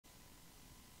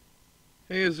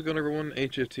Hey, how's it going, everyone?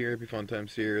 HFT here, Happy Fun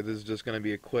Times here. This is just going to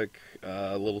be a quick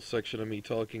little section of me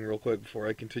talking real quick before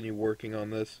I continue working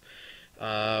on this.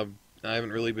 I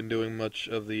haven't really been doing much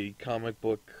of the comic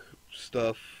book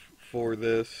stuff for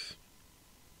this.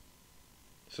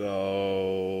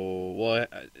 So, well,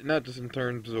 not just in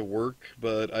terms of work,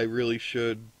 but I really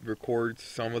should record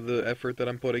some of the effort that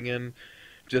I'm putting in,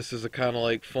 just as a kind of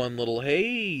like fun little,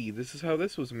 hey, this is how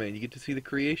this was made. You get to see the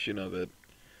creation of it.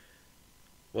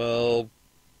 Well,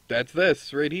 that's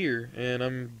this right here, and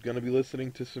I'm gonna be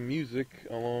listening to some music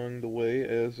along the way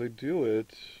as I do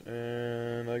it,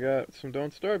 and I got some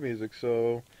Don't Starve music,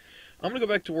 so I'm gonna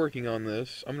go back to working on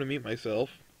this. I'm gonna mute myself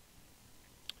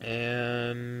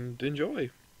and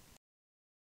enjoy.